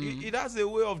winning, it has a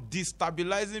way of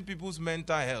destabilizing people's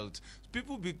mental health.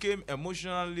 People became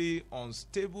emotionally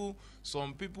unstable.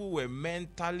 Some people were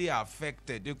mentally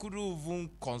affected. They couldn't even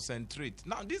concentrate.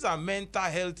 Now, these are mental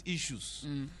health issues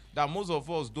that most of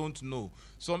us don't know.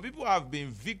 Some people have been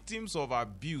victims of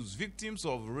abuse, victims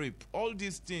of rape. All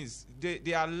these things,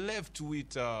 they are left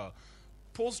with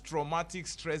post-traumatic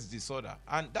stress disorder.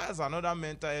 And that's another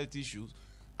mental health issue.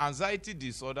 Anxiety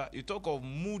disorder, you talk of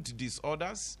mood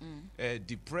disorders,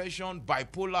 depression,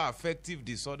 bipolar affective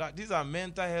disorder. These are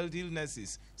mental health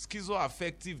illnesses,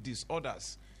 schizoaffective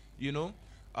disorders. You know,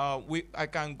 I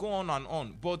can go on and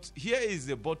on. But here is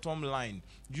the bottom line.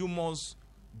 You must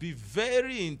be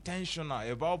very intentional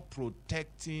about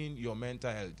protecting your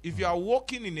mental health. If you are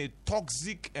working in a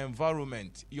toxic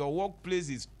environment, your workplace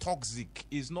is toxic,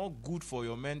 it's not good for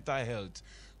your mental health.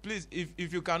 Please,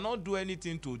 if you cannot do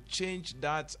anything to change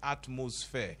that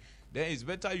atmosphere, then it's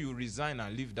better you resign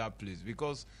and leave that place,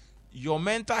 because your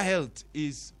mental health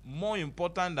is more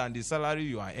important than the salary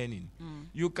you are earning.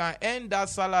 You can earn that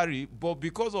salary, but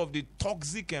because of the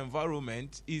toxic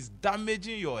environment, it's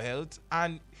damaging your health,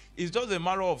 and it's just a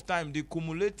matter of time. The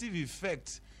cumulative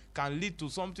effect can lead to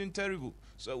something terrible.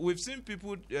 So we've seen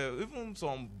people, even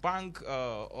some bank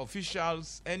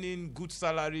officials earning good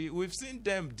salary, we've seen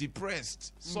them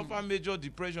depressed, suffer major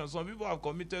depression. Some people have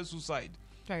committed suicide.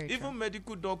 Even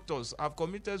medical doctors have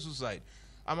committed suicide.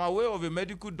 I'm aware of a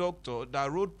medical doctor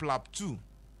that wrote PLAP2.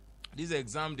 This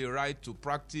exam they write to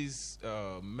practice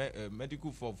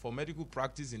medical for medical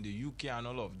practice in the UK and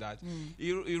all of that.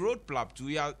 He wrote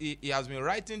PLAP2. He has been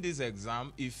writing this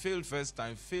exam. He failed first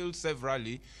time, failed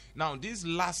severally. Now this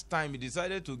last time he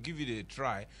decided to give it a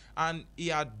try, and he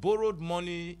had borrowed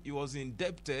money. He was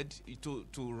indebted to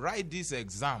write this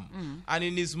exam, and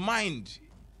in his mind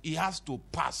he has to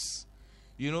pass.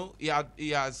 You know, he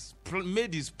has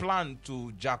made his plan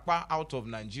to japa out of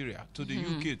Nigeria to the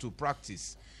UK to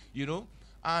practice. You know,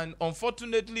 and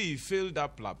unfortunately he failed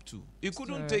that PLAP2. He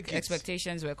couldn't take it.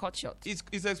 Expectations were cut short.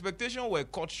 His expectations were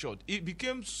cut short. He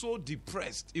became so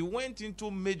depressed. He went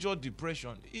into major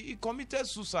depression. He committed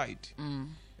suicide. All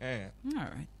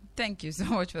right. Thank you so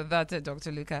much for that,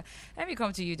 Dr. Luka. Let me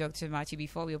come to you, Dr. Machi,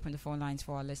 before we open the phone lines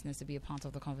for our listeners to be a part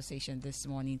of the conversation this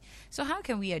morning. So how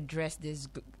can we address this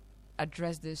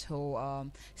whole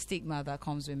stigma that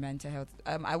comes with mental health?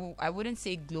 I wouldn't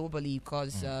say globally,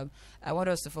 because I want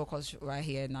us to focus right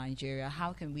here in Nigeria.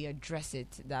 How can we address it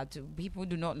that people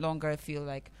do not longer feel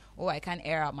like, oh, I can't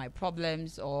air out my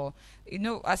problems, or, you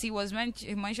know, as he was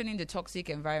mentioning the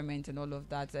toxic environment and all of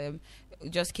that, it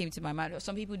just came to my mind.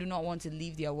 Some people do not want to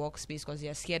leave their workspace because they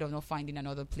are scared of not finding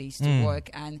another place to work,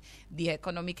 and the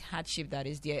economic hardship that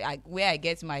is there. Where I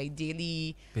get my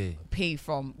daily pay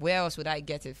from, where else would I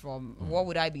get it from? What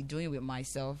would I be doing with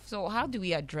myself? So how do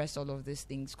we address all of these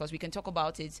things? Because we can talk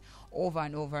about it over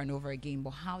and over and over again,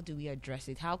 but how do we address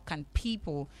it? How can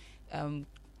people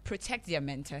protect their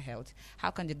mental health?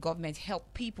 How can the government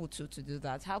help people to do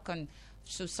that? How can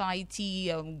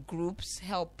society groups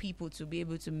help people to be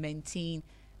able to maintain,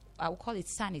 I would call it,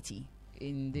 sanity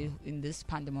in this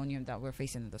pandemonium that we're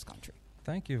facing in this country?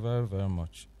 Thank you very, very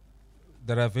much.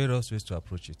 There are various ways to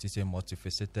approach it. It's a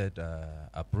multifaceted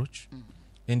approach.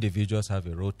 Individuals have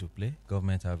a role to play.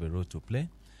 Government have a role to play.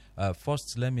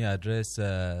 First, let me address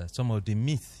some of the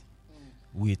myths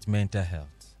with mental health.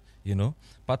 You know,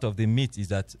 part of the myth is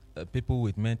that people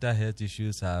with mental health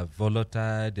issues are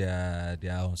volatile, they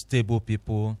are unstable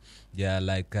people, they are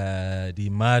like the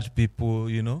mad people,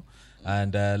 you know.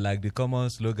 And like the common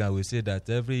slogan, we say that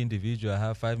every individual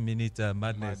have 5 minutes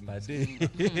madness per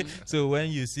day. So when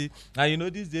you see, and you know,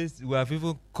 these days we have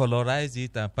even colorized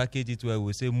it and packaged it where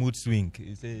we say mood swing.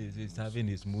 It's having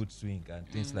its mood swing and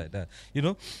things like that. You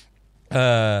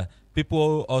know,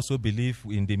 people also believe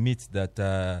in the myth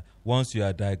that once you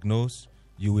are diagnosed,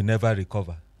 you will never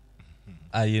recover.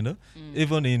 You know,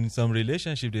 even in some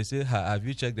relationship, they say, have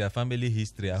you checked their family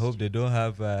history? I hope they don't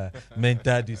have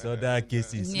mental disorder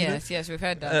cases. Yes, we've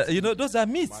heard that. You know, those are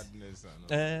myths.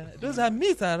 Those are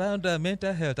myths around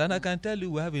mental health. And I can tell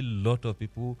you, we have a lot of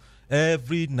people,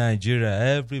 every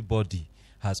Nigeria, everybody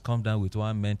has come down with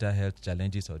one mental health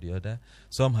challenges or the other.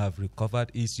 Some have recovered.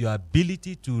 It's your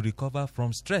ability to recover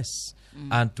from stress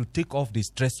and to take off the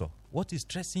stressor. What is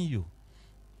stressing you?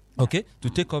 Okay, to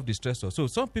take off the stressor. So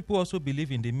some people also believe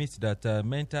in the myth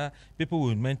that people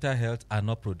with mental health are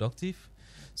not productive.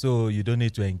 So you don't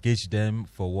need to engage them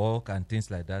for work and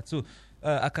things like that. So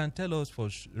I can tell us for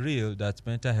real that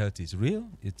mental health is real.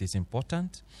 It is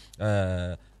important.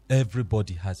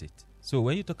 Everybody has it. So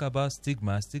when you talk about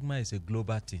stigma is a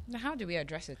global thing. Now, how do we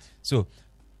address it? So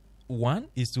one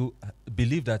is to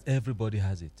believe that everybody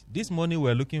has it. This money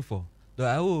we're looking for.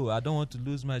 I don't want to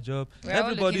lose my job.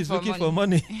 Everybody's looking for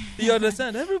money. You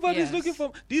understand? Everybody's looking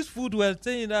for this food. We're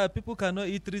saying that people cannot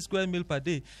eat 3 square meals per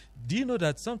day. Do you know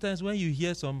that sometimes when you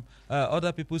hear some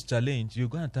other people's challenge, you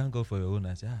go and thank God for your own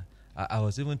and say, I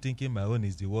was even thinking my own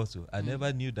is the worst. So I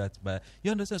never knew that. But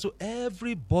you understand? So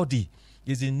everybody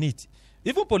is in need.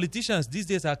 Even politicians these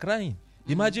days are crying.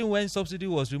 Imagine when subsidy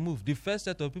was removed, the first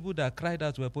set of people that cried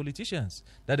out were politicians,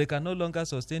 that they can no longer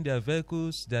sustain their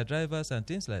vehicles, their drivers, and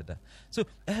things like that. So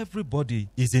everybody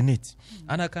is in it.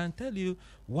 And I can tell you,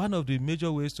 one of the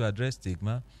major ways to address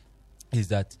stigma is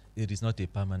that it is not a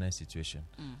permanent situation.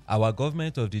 Our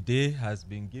government of the day has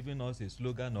been giving us a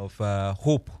slogan of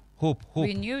hope.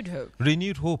 Renewed hope.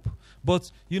 Renewed hope.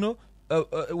 But, you know,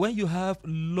 when you have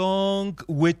long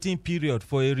waiting period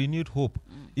for a renewed hope,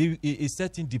 it's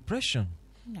set in depression.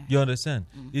 No. You understand?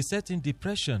 It's set in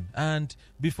depression. And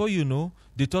before you know,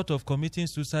 the thought of committing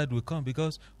suicide will come,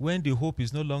 because when the hope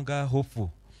is no longer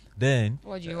hopeful, then...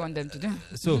 What do you want them to do?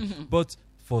 So, but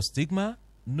for stigma,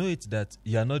 know it that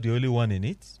you are not the only one in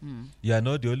it. You are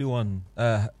not the only one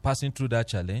passing through that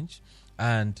challenge.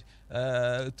 And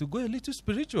to go a little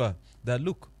spiritual, that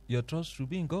look, your trust should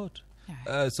be in God.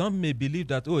 Some may believe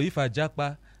that, if I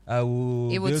jackpot, I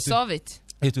will... It would solve it.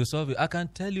 It will solve it. I can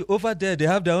tell you, over there, they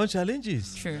have their own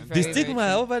challenges. True. The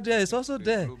stigma over there is also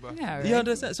there. Yeah, right. You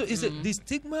understand? So the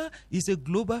stigma is a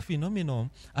global phenomenon,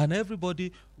 and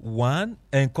everybody, one,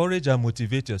 encourage and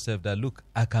motivate yourself that, look,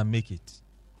 I can make it.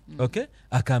 Okay?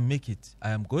 I can make it.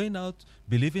 I am going out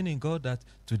believing in God that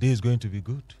today is going to be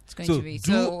good. It's going to be.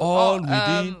 Do all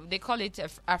within... They call it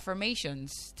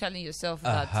affirmations, telling yourself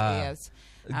that, yes...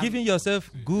 giving yourself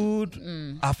good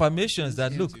affirmations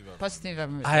that, look, positive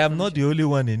I am not the only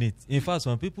one in it. In fact,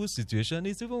 some people's situation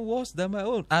is even worse than my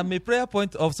own. I'm a prayer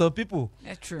point of some people.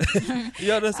 Yeah, true.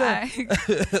 You understand?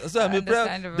 So I'm a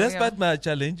prayer, despite my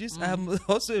challenges, I'm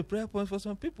also a prayer point for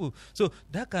some people. So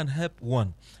that can help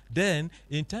one. Then,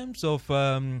 in terms of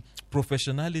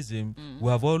professionalism,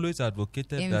 we have always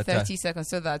advocated in that 30 seconds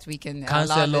so that we can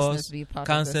allow listeners to be part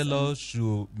of this. Counselors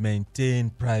should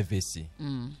maintain privacy.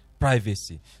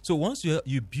 Privacy. So once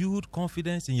you build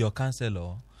confidence in your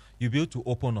counselor, you'll be able to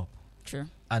open up. True.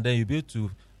 And then you'll be able to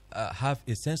have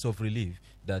a sense of relief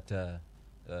that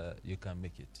you can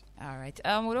make it. All right.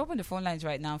 We'll open the phone lines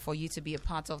right now for you to be a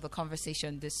part of the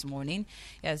conversation this morning.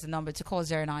 Here's the number to call: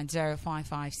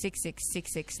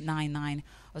 090-5566-6699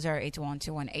 or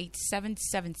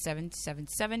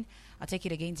 081-218-77777. I'll take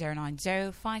it again: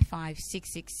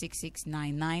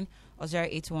 090-5566-6699 or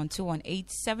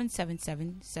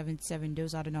 081-218-77777.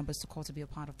 Those are the numbers to call to be a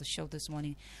part of the show this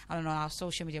morning. I don't know, our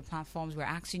social media platforms, we're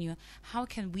asking you, how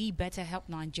can we better help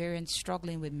Nigerians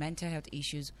struggling with mental health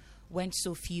issues when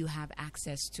so few have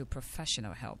access to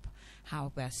professional help? How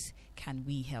best can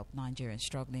we help Nigerians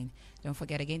struggling? Don't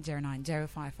forget again,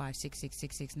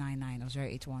 090-5566-6699 or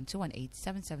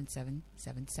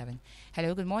 081-218-77777.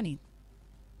 Hello, good morning.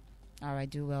 All right,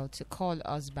 do well to call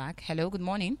us back. Hello, good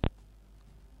morning.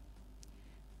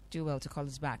 Do well to call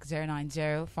us back.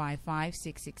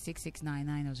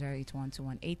 090-5566-6699 or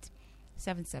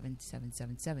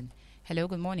 081-218-77777. Hello,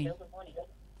 good morning.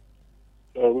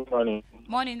 Good morning.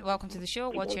 Morning, welcome to the show.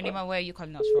 What's your name and where are you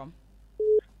calling us from?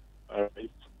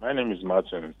 My name is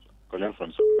Martin, calling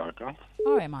from South Africa.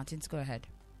 All right, Martins, go ahead.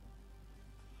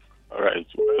 All right.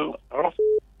 Well,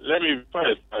 let me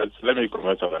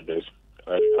comment on this.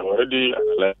 I've already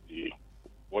analyzed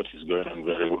what is going on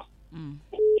very well.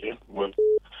 Okay, but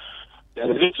there's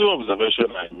a little observation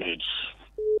I made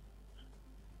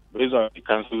based on the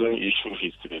counseling issue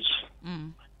history.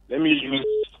 Let me use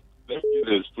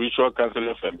the spiritual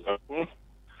counselor for example.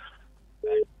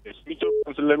 Like the spiritual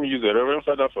counselor, let me use the Reverend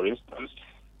Father for instance.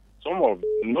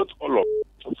 Not all of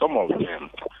some of them.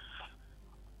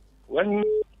 When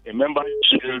a member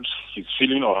shares his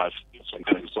feeling or her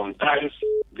feelings, sometimes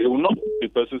they will not put the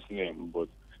person's name, but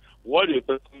what the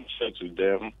person said to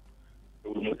them, they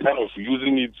will be kind of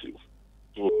using it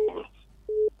to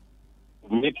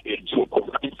make a joke of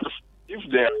it. If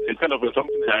they're kind of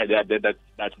something that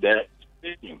they're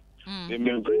speaking, they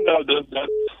may bring out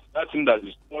that thing that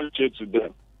is not shared to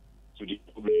them, to the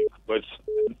public, but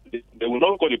they will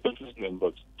not call the person's name.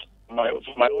 But my own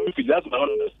feeling, that's my own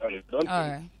understanding. I don't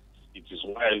think it is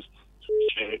wise to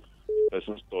share the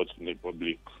person's thoughts in the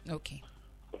public. Okay.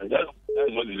 But that's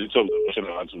what the little observation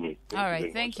I want to make. All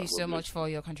right. Thank you so much for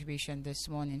your contribution this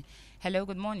morning. Hello,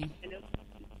 good morning. Good morning.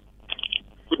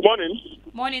 morning.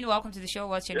 Morning, welcome to the show.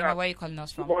 What's your name and where are you calling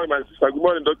us from? Good morning, my sister. Good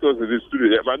morning, doctors in the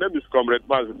studio. My name is Comrade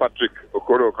Mazi Patrick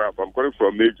Okoro. I'm calling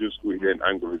from Major School here in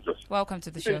Anchorage. Welcome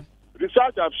to the show.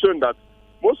 Research have shown that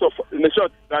in the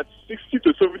short, that 60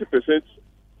 to 70%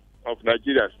 of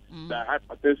Nigerians are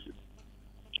hypertensive.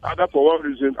 Either for one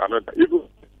reason or another. Even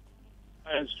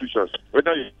institutions,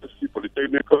 whether university,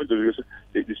 polytechnic, college,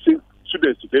 the same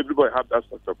students, everybody have that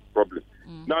sort of problem.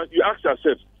 Now, you ask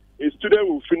yourself, a student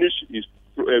will finish his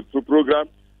program,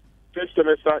 first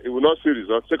semester, he will not see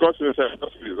results, second semester, he will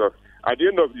not see results. At the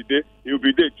end of the day, he will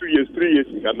be there 2 years, 3 years,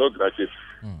 he cannot graduate.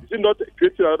 Is it not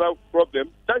creating another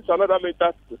problem? That's another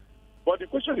mental. But the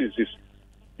question is this.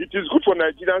 It is good for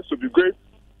Nigerians to be going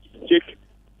to take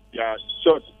their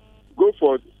shots, go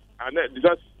for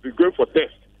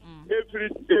tests every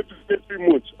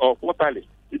month or quarterly.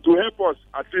 It will help us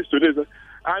at least today.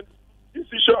 And this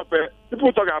issue of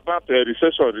people talk about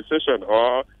recession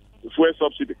or fuel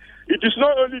subsidy. It is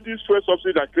not only this fuel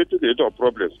subsidy that created a lot of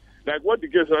problems, like what the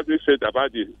guest said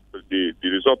about the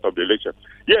result of the election.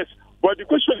 Yes, but the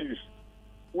question is,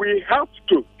 we have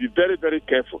to be very, very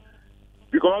careful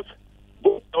because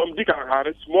both big and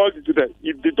Harris, small students,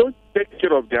 if they don't take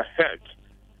care of their health,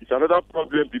 it's another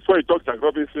problem. Before you talk to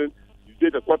Robinson, you say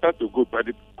the quarter to go. By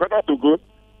the quarter to go,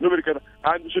 nobody can.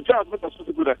 And you should tell as much as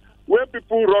possible that when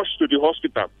people rush to the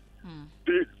hospital,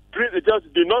 the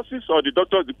nurses or the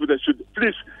doctors, they should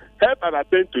please help and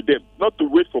attend to them, not to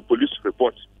wait for police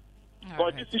reports.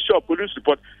 But this issue of police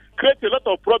report creates a lot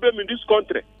of problem in this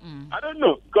country. I don't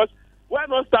know, because why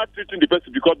not start treating the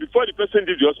person? Because before the person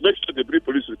leaves, just make sure they bring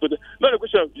police report. Not a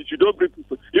question if you don't bring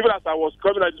people. Even as I was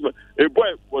coming at this moment, a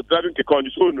boy was driving a car on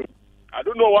his own. I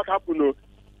don't know what happened. No.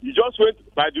 He just went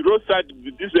by the roadside.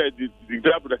 The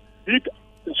driver. He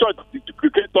shot the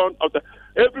cricket on after.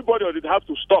 Everybody would have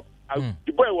to stop.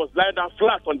 The boy was lying down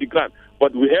flat on the ground.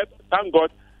 But we had, thank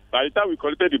God, by the time we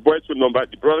collected the boy's phone number,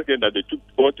 the brother came that they took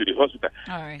the boy to the hospital.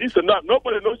 This is not,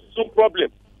 nobody knows some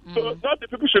problem. So not the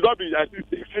people should not be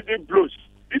exchanging blows.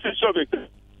 This is sure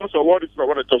also what is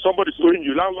somebody's owing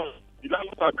you. You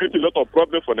are creating a lot of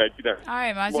problem for Nigeria. All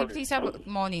right, Mazi, please have a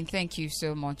morning. Thank you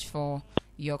so much for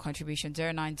your contribution.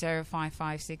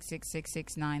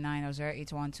 09055666699 or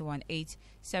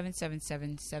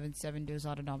 08121877777. Those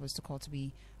are the numbers to call to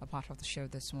be a part of the show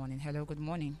this morning. Hello, good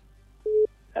morning.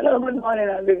 Hello, good morning,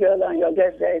 Abigail, and your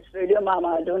guest there. It's Radio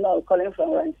Mama. I don't know, calling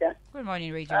from Rancha. Good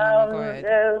morning, Radio Mama. Go ahead.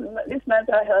 This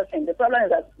mental health thing, the problem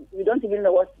is that we don't even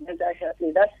know what mental health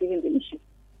is. That's even the issue.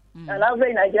 And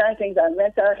every Nigerian thinks that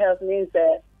mental health means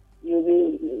you'll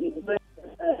be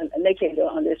naked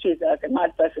on the streets like a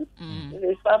mad person.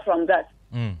 It's far from that.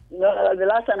 You know, the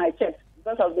last time I checked,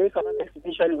 because of the economic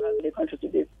situation we have in the country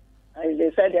today,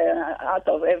 they said out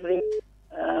of every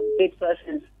 8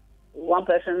 persons, 1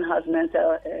 person has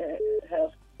mental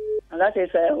health. And that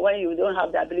is when you don't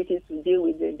have the ability to deal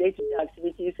with the day-to-day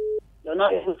activities, you're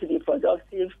not able to be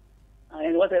productive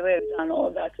in whatever you've done, all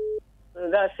that. So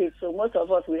that's it. So most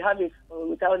of us, we have it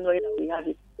without knowing that we have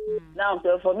it. Now,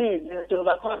 so for me, to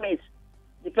overcome it,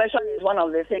 depression is one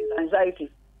of the things, anxiety.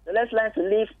 So let's learn to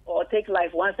live or take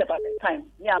life one step at a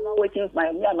time. I'm not waiting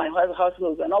for me and my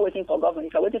household. We're not waiting for government.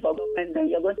 If you're waiting for government, then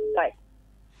you're going to die.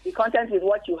 Be content with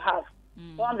what you have.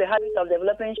 Form the habit of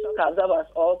developing shock absorbers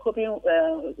or coping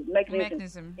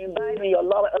mechanism. Imbibe in your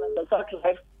love of thought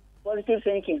life, positive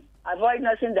thinking. Avoid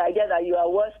nursing the idea that you are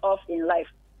worse off in life.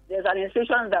 There's an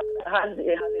institution that has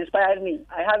inspired me.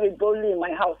 I have it boldly in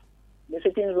my house, the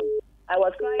sitting room. I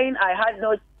was crying. I had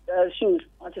no shoes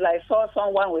until I saw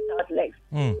someone without legs.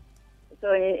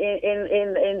 So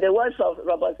in the words of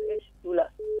Robert H. Schuller,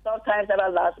 tough times never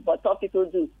last, but tough people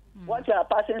do. What you are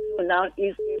passing through now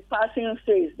is a passing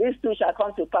phase. This too shall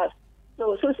come to pass.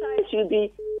 So suicide should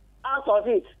be out of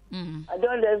it.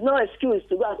 There's no excuse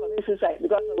to go and commit suicide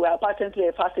because we are passing through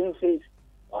a passing phase.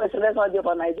 So let's not give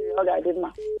up Nigeria. Okay, I did,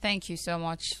 ma. Thank you so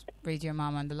much, Radio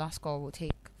Mama. And the last call we'll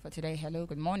take for today. Hello,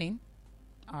 good morning.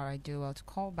 All right, do well to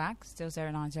call back. Still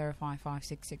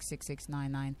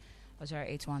 09055666699 or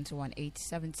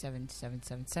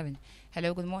 08121877777.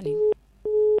 Hello, good morning.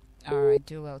 All right,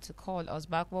 do well to call us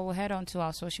back. Well, we'll head on to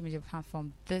our social media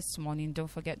platform this morning. Don't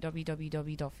forget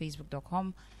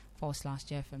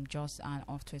www.facebook.com/JFM and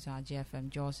off Twitter at JFM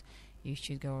Jaws. You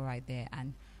should go right there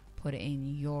and put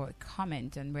in your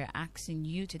comment. And we're asking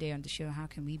you today on the show, how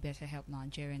can we better help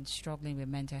Nigerians struggling with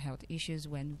mental health issues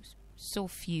when so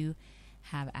few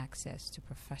have access to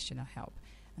professional help?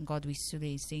 And God, we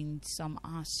Sule is saying some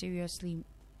are serious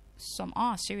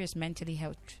mentally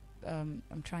health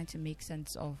I'm trying to make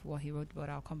sense of what he wrote, but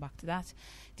I'll come back to that.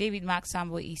 David Mark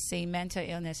Sambo is saying mental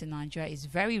illness in Nigeria is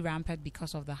very rampant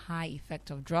because of the high effect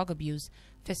of drug abuse,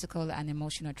 physical and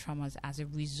emotional traumas as a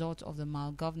result of the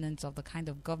malgovernance of the kind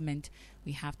of government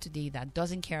we have today that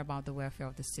doesn't care about the welfare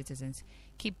of the citizens.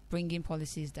 Keep bringing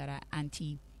policies that are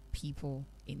anti-people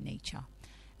in nature.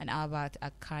 And Albert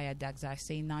Akaya Dagza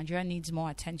saying Nigeria needs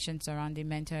more attention surrounding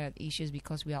mental health issues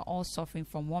because we are all suffering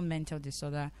from one mental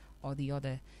disorder or the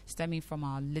other, stemming from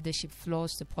our leadership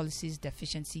flaws to policies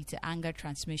deficiency to anger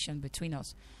transmission between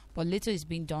us. But little is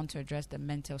being done to address the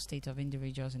mental state of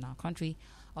individuals in our country.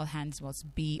 All hands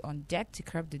must be on deck to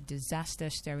curb the disaster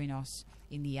staring us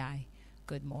in the eye.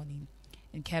 Good morning.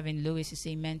 And Kevin Lewis is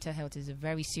saying mental health is a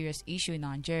very serious issue in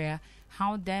Nigeria.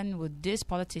 How then would these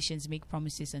politicians make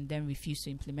promises and then refuse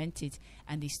to implement it,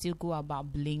 and they still go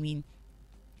about blaming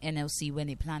NLC when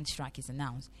a planned strike is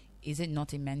announced? Is it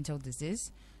not a mental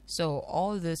disease? So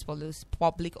all those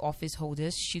public office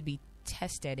holders should be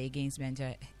tested against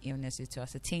mental illnesses to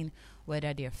ascertain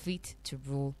whether they are fit to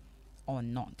rule or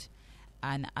not.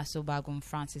 And Asobagum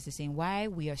Francis is saying why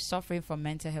we are suffering from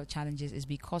mental health challenges is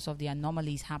because of the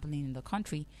anomalies happening in the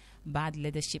country: bad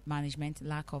leadership management,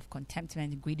 lack of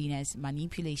contentment, greediness,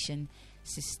 manipulation,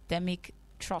 systemic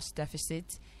trust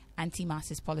deficit,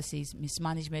 anti-masses policies,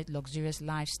 mismanagement, luxurious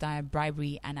lifestyle,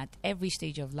 bribery, and at every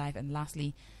stage of life. And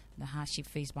lastly, the hardship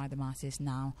faced by the masses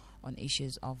now on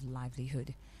issues of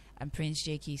livelihood. And Prince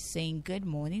Jakey is saying good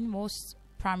morning. Most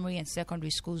primary and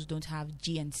secondary schools don't have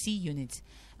G&C units,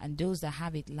 and those that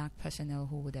have it lack personnel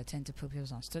who would attend to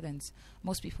pupils and students.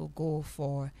 Most people go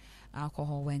for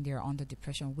alcohol when they're under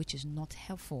depression, which is not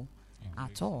helpful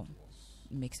at all.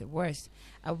 It makes it worse.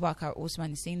 Abubakar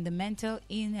Osman is saying the mental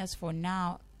illness for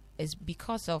now is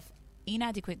because of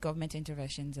inadequate government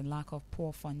interventions and lack of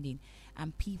poor funding,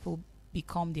 and people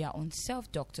become their own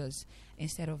self-doctors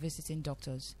instead of visiting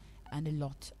doctors, and a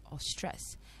lot of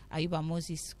stress. Ayuba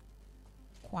Moses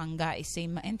Kwanga is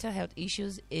saying mental health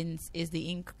issues is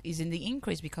in the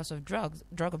increase because of drug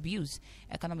abuse,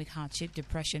 economic hardship,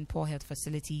 depression, poor health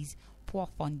facilities, poor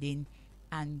funding,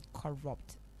 and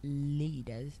corrupt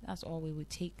leaders. That's all we would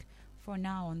take for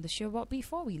now on the show. But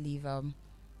before we leave,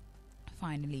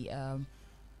 finally,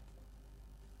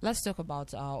 let's talk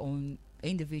about our own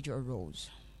individual roles,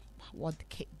 what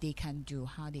they can do,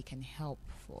 how they can help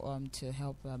to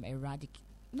help eradicate.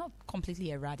 Not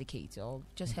completely eradicate, or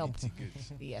just help.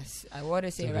 Yes, I want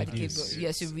to say eradicate, but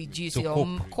yes, to reduce it or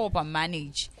cope and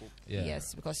manage. Yeah.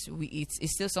 Yes, because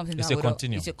it's still something that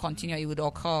it's a continuum. It would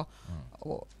occur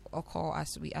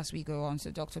as we go on. So,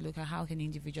 Dr. Luca, how can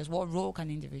individuals? What role can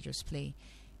individuals play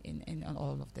in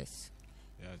all of this?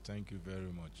 Yeah, thank you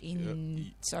very much.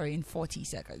 In 40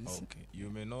 seconds. Okay, you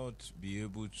may not be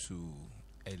able to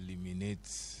eliminate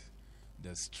the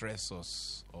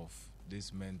stressors of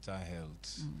these mental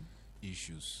health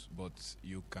issues, but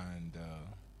you can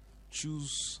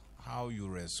choose how you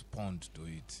respond to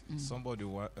it. Somebody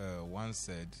once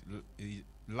said,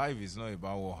 life is not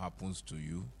about what happens to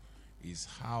you, it's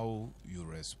how you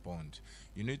respond.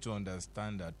 You need to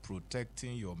understand that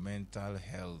protecting your mental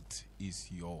health is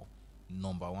your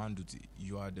number one duty.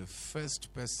 You are the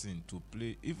first person to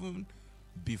play, even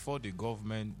before the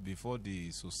government, before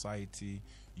the society.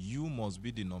 You must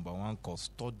be the number one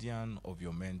custodian of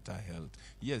your mental health.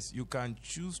 Yes, you can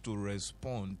choose to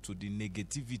respond to the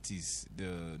negativities,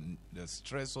 the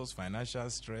stressors, financial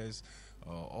stress,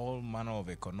 all manner of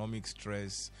economic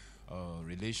stress,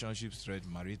 relationship stress,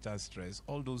 marital stress,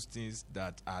 all those things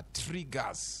that are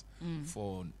triggers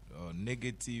for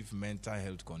negative mental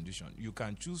health condition. You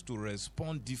can choose to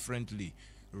respond differently,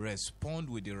 respond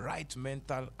with the right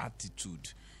mental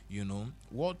attitude. You know,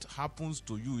 what happens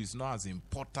to you is not as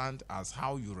important as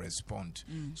how you respond.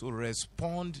 So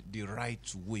respond the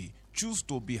right way. Choose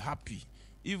to be happy,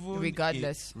 even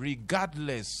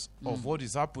regardless of what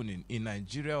is happening in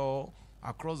Nigeria or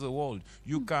across the world.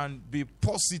 You can be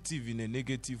positive in a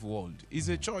negative world. It's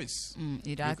a choice.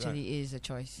 It actually is a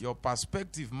choice. Your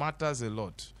perspective matters a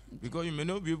lot, because you may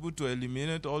not be able to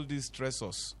eliminate all these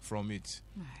stressors from it.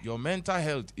 Your mental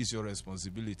health is your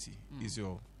responsibility. Is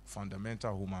your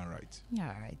fundamental human right. All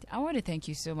right. I want to thank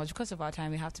you so much. Because of our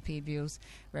time, we have to pay bills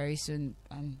very soon,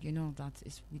 and you know that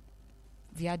is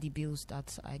via the bills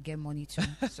that I get money to.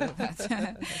 So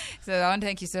I want to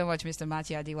thank you so much, Mr.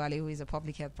 Mati Adiwale, who is a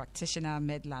public health practitioner,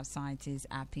 med lab scientist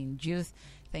at Youth.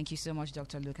 Thank you so much,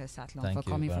 Dr. Lucas Satlon, for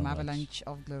coming from Avalanche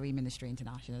of Glory Ministry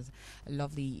International. A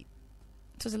lovely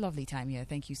It was a lovely time here.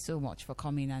 Thank you so much for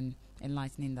coming and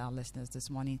enlightening our listeners this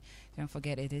morning. Don't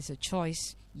forget, it is a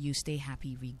choice. You stay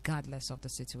happy regardless of the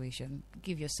situation.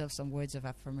 Give yourself some words of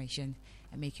affirmation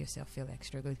and make yourself feel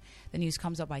extra good. The news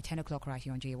comes up by 10 o'clock right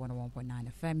here on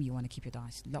J101.9 FM. You want to keep your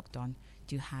eyes locked on.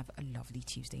 Do have a lovely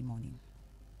Tuesday morning.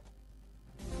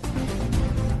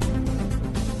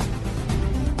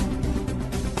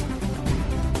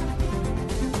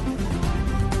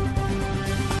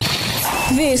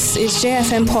 This is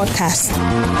JFM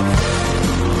Podcast.